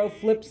 Keister 0,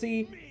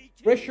 Flipsy,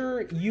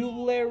 Frisher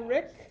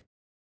Uleric,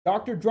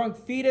 Dr. Drunk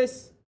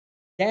Fetus,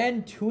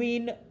 Dan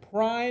Tween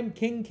Prime,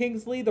 King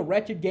Kingsley, The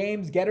Wretched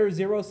Games, Getter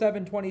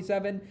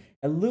 0727,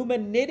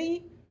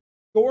 Illuminati,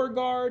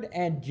 Storeguard,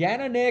 and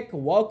Jana Nick.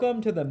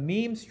 Welcome to the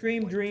Meme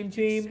Stream Dream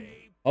Team.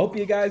 Hope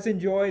you guys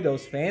enjoy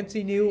those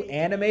fancy new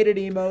animated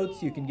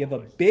emotes. You can give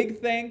a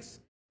big thanks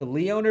to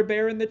Leoner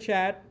Bear in the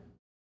chat.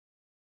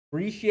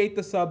 Appreciate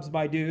the subs,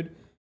 my dude.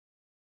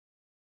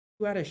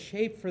 You out of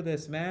shape for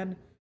this, man.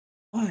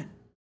 1,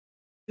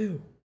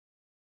 2,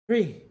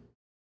 3,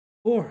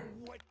 4,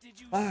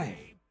 5,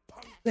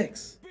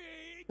 6,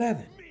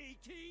 7,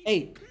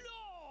 8,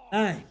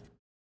 9,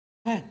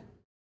 10,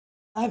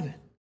 11,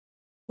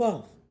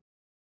 12,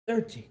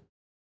 13,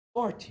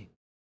 14,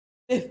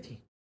 15,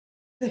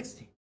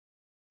 16,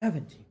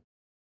 17,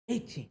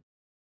 18,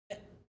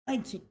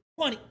 19,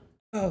 20.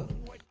 Oh,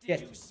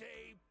 shit.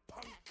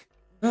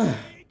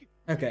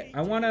 Okay,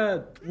 I'm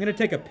gonna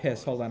take a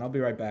piss. Hold on, I'll be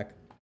right back.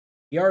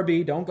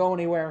 ERB, don't go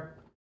anywhere.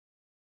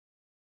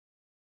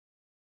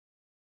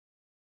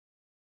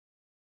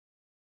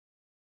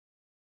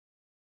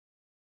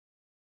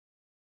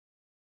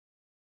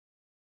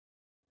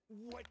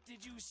 What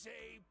did you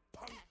say,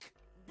 punk?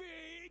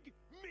 Big,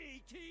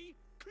 meaty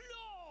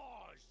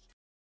claws!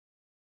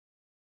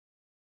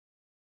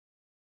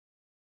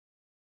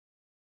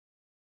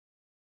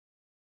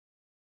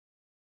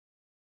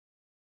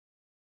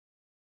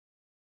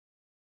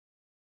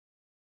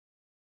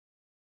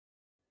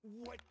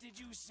 What did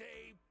you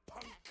say,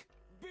 punk?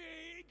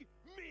 Big,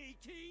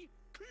 meaty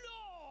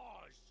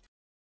claws!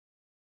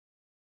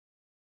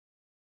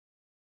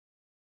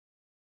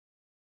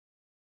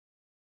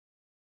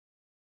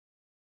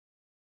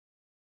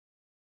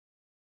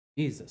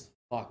 Jesus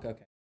fuck,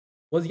 okay.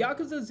 Was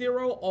Yakuza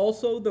 0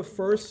 also the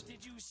first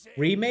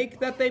remake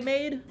that they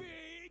made?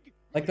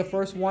 Like the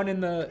first one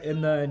in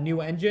the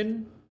new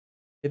engine?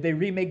 Did they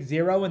remake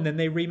 0 and then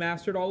they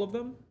remastered all of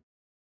them?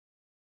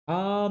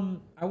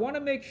 I want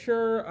to make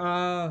sure,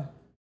 are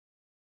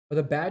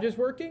the badges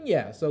working?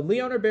 Yeah, so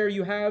Leoner Bear,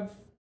 you have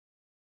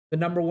the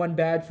 #1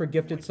 badge for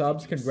gifted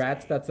subs.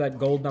 Congrats, that's that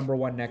gold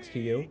 #1 next to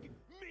you.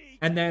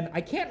 And then, I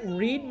can't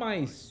read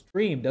my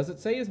stream. Does it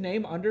say his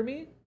name under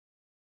me?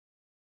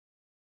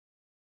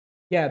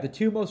 Yeah, the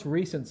 2 most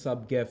recent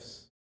sub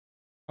gifts.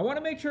 I want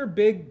to make sure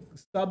big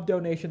sub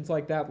donations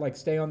like that, like,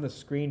 stay on the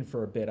screen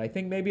for a bit. I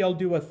think maybe I'll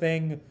do a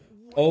thing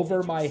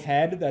over my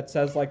head that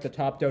says, like, the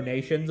top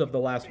donations of the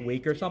last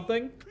week or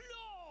something.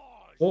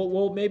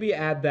 We'll maybe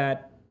add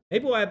that.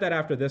 Maybe we'll add that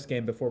after this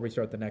game before we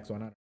start the next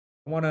one. I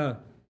want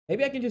to...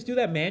 Maybe I can just do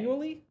that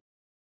manually?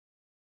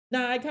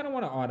 Nah, I kind of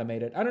want to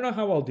automate it. I don't know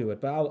how I'll do it,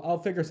 but I'll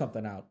figure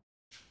something out.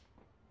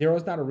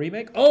 0's not a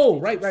remake? Oh,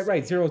 right.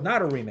 0's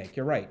not a remake.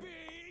 You're right.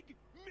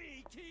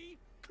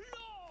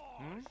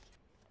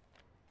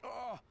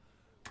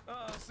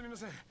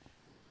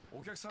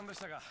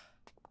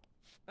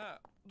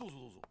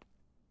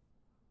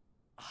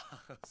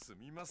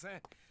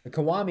 The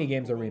Kiwami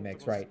game's a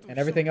remix, right? And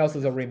everything else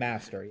is a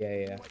remaster.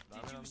 Yeah.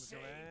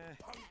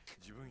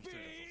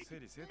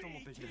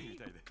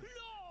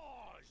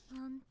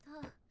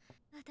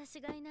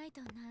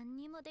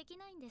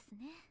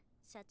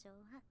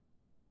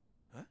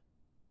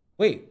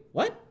 Wait,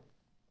 what?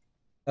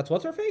 That's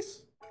what's her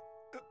face?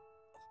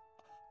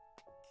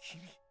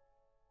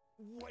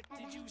 What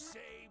did you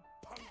say,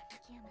 punk?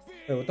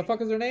 Wait, what the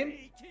fuck is her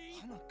name?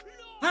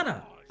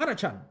 Hana!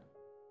 Hana-chan.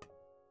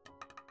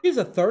 She's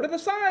a third of the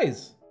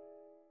size.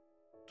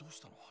 どう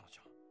したの花ち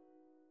ゃん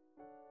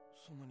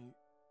そんなに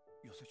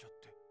痩せちゃっ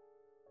て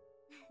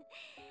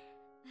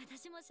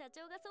私も社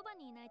長がそば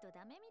にいないと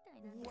ダメみたい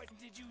なんです。 What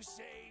did you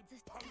say? ず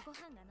っとご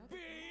飯が喉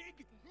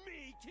Big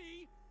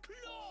meaty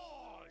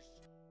claws!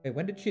 Hey,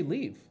 when did she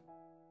leave?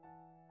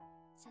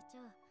 社長、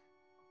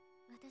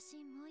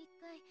私もう一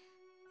回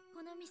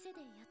この店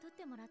で雇っ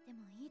てもらっても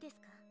いいです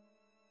か？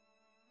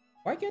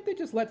 Why can't they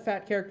just let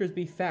fat characters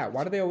be fat?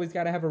 Why do they always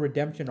gotta have a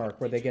redemption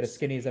arc where they get as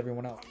skinny as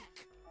everyone else?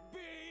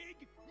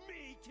 Big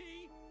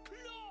meaty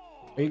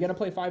claws! Are you gonna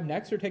play 5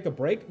 next or take a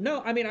break?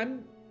 No, I mean,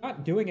 I'm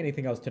not doing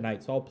anything else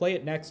tonight, so I'll play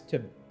it next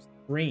to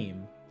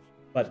stream.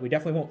 But we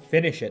definitely won't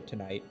finish it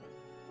tonight.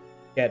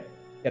 Get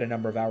a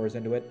number of hours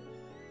into it.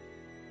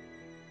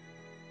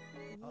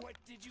 What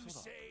did you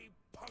say,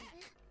 punk?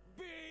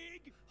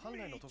 Big 班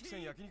内の特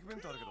選焼肉弁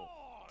当あるけど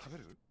食べ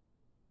る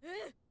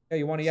Hey,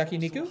 you want a そろ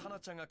yakiniku? そろ花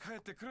ちゃんが帰っ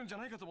てくるんじゃ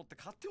ないかと思って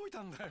買っておい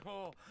たんだ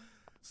よ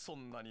そ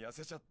んなに痩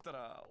せちゃった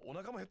らお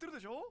腹も減ってるで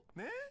しょ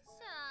ね社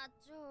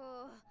長、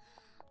も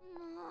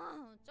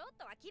うちょっ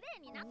とは綺麗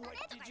になった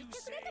ねとか言って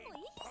くれても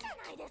いいじゃ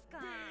ないです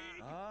か。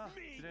ああ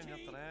綺麗にな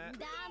ったね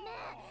ダメ、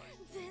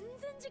全然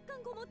実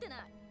感こもって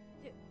ない。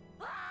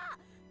あ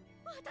あ、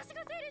私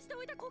が整理して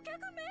おいた顧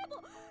客名簿、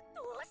どう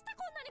して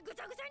こんなにぐ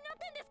ちゃぐちゃになっ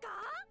てんですか？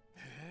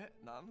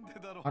なんで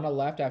だろう Hana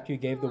left after you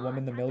gave the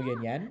woman the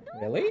million yen?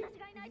 Really?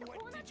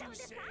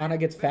 Hana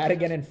gets fat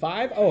again in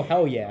 5? Oh,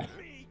 hell yeah.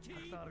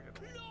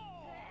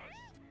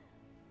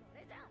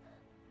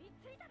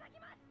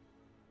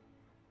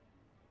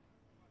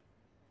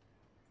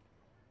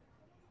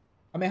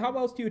 I mean, how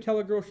else do you tell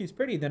a girl she's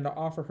pretty than to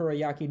offer her a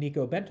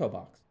yakiniku bento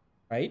box,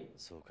 right?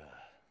 そうか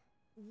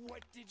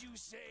What did you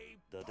say?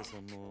 伊達さ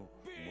んも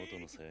元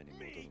の鞘に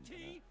戻るんだな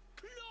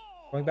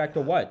Going back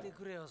to what? て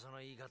くれよその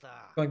言い方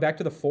Going back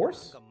to the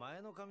force? なんか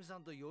前の神さ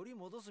んとより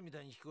戻すみた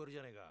いに聞こえるじ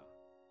ゃねえか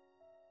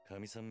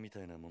神さんみ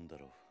たいなもんだ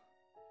ろ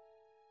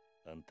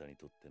うあんたに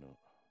とっての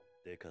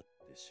デカって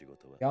仕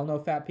事は Y'all know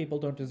fat people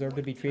don't deserve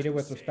to be treated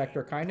with respect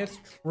or kindness?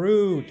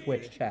 True,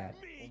 Twitch chat.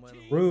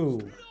 True.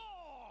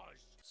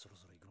 そろ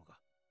そろ行くのか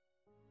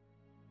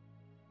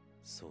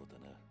そうだ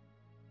なち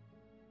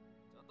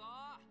ょっと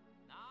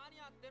何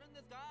やってるん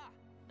ですか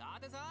伊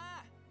達さん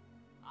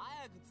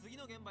早く次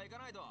の現場行か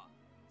ないと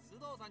須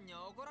藤さんに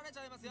怒られち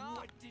ゃいますよ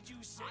What did you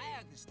say?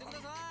 早くしてくだ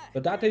さい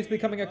So Date's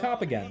becoming a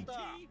cop again.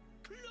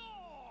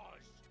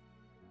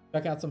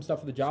 Check out some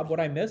stuff for the job.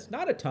 What I missed?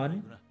 Not a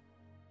ton.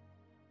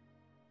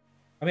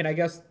 I mean, I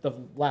guess the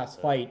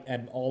last fight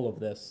and all of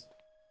this.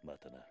 ま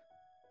たな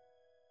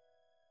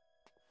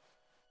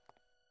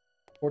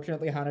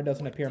Fortunately, Hana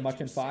doesn't appear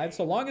much in 5.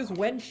 So long as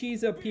when she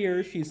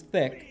appears, she's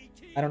thick,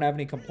 I don't have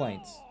any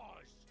complaints.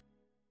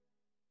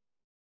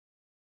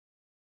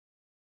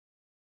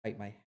 Bite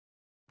my...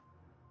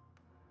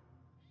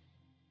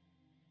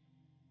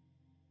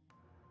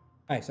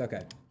 Nice,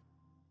 okay.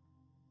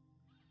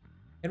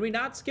 Can we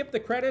not skip the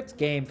credits?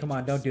 Game, come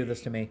on, don't do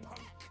this to me.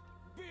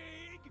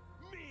 Big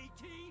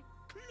meaty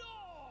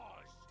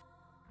claws!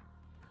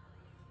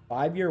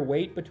 5-year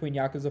wait between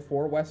Yakuza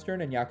 4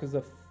 Western and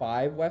Yakuza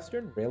 5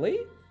 Western? Really?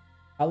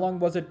 How long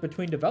was it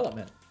between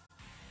development?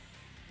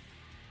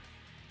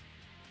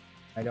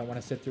 I don't want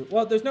to sit through...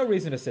 Well, there's no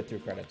reason to sit through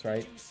credits,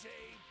 right? You say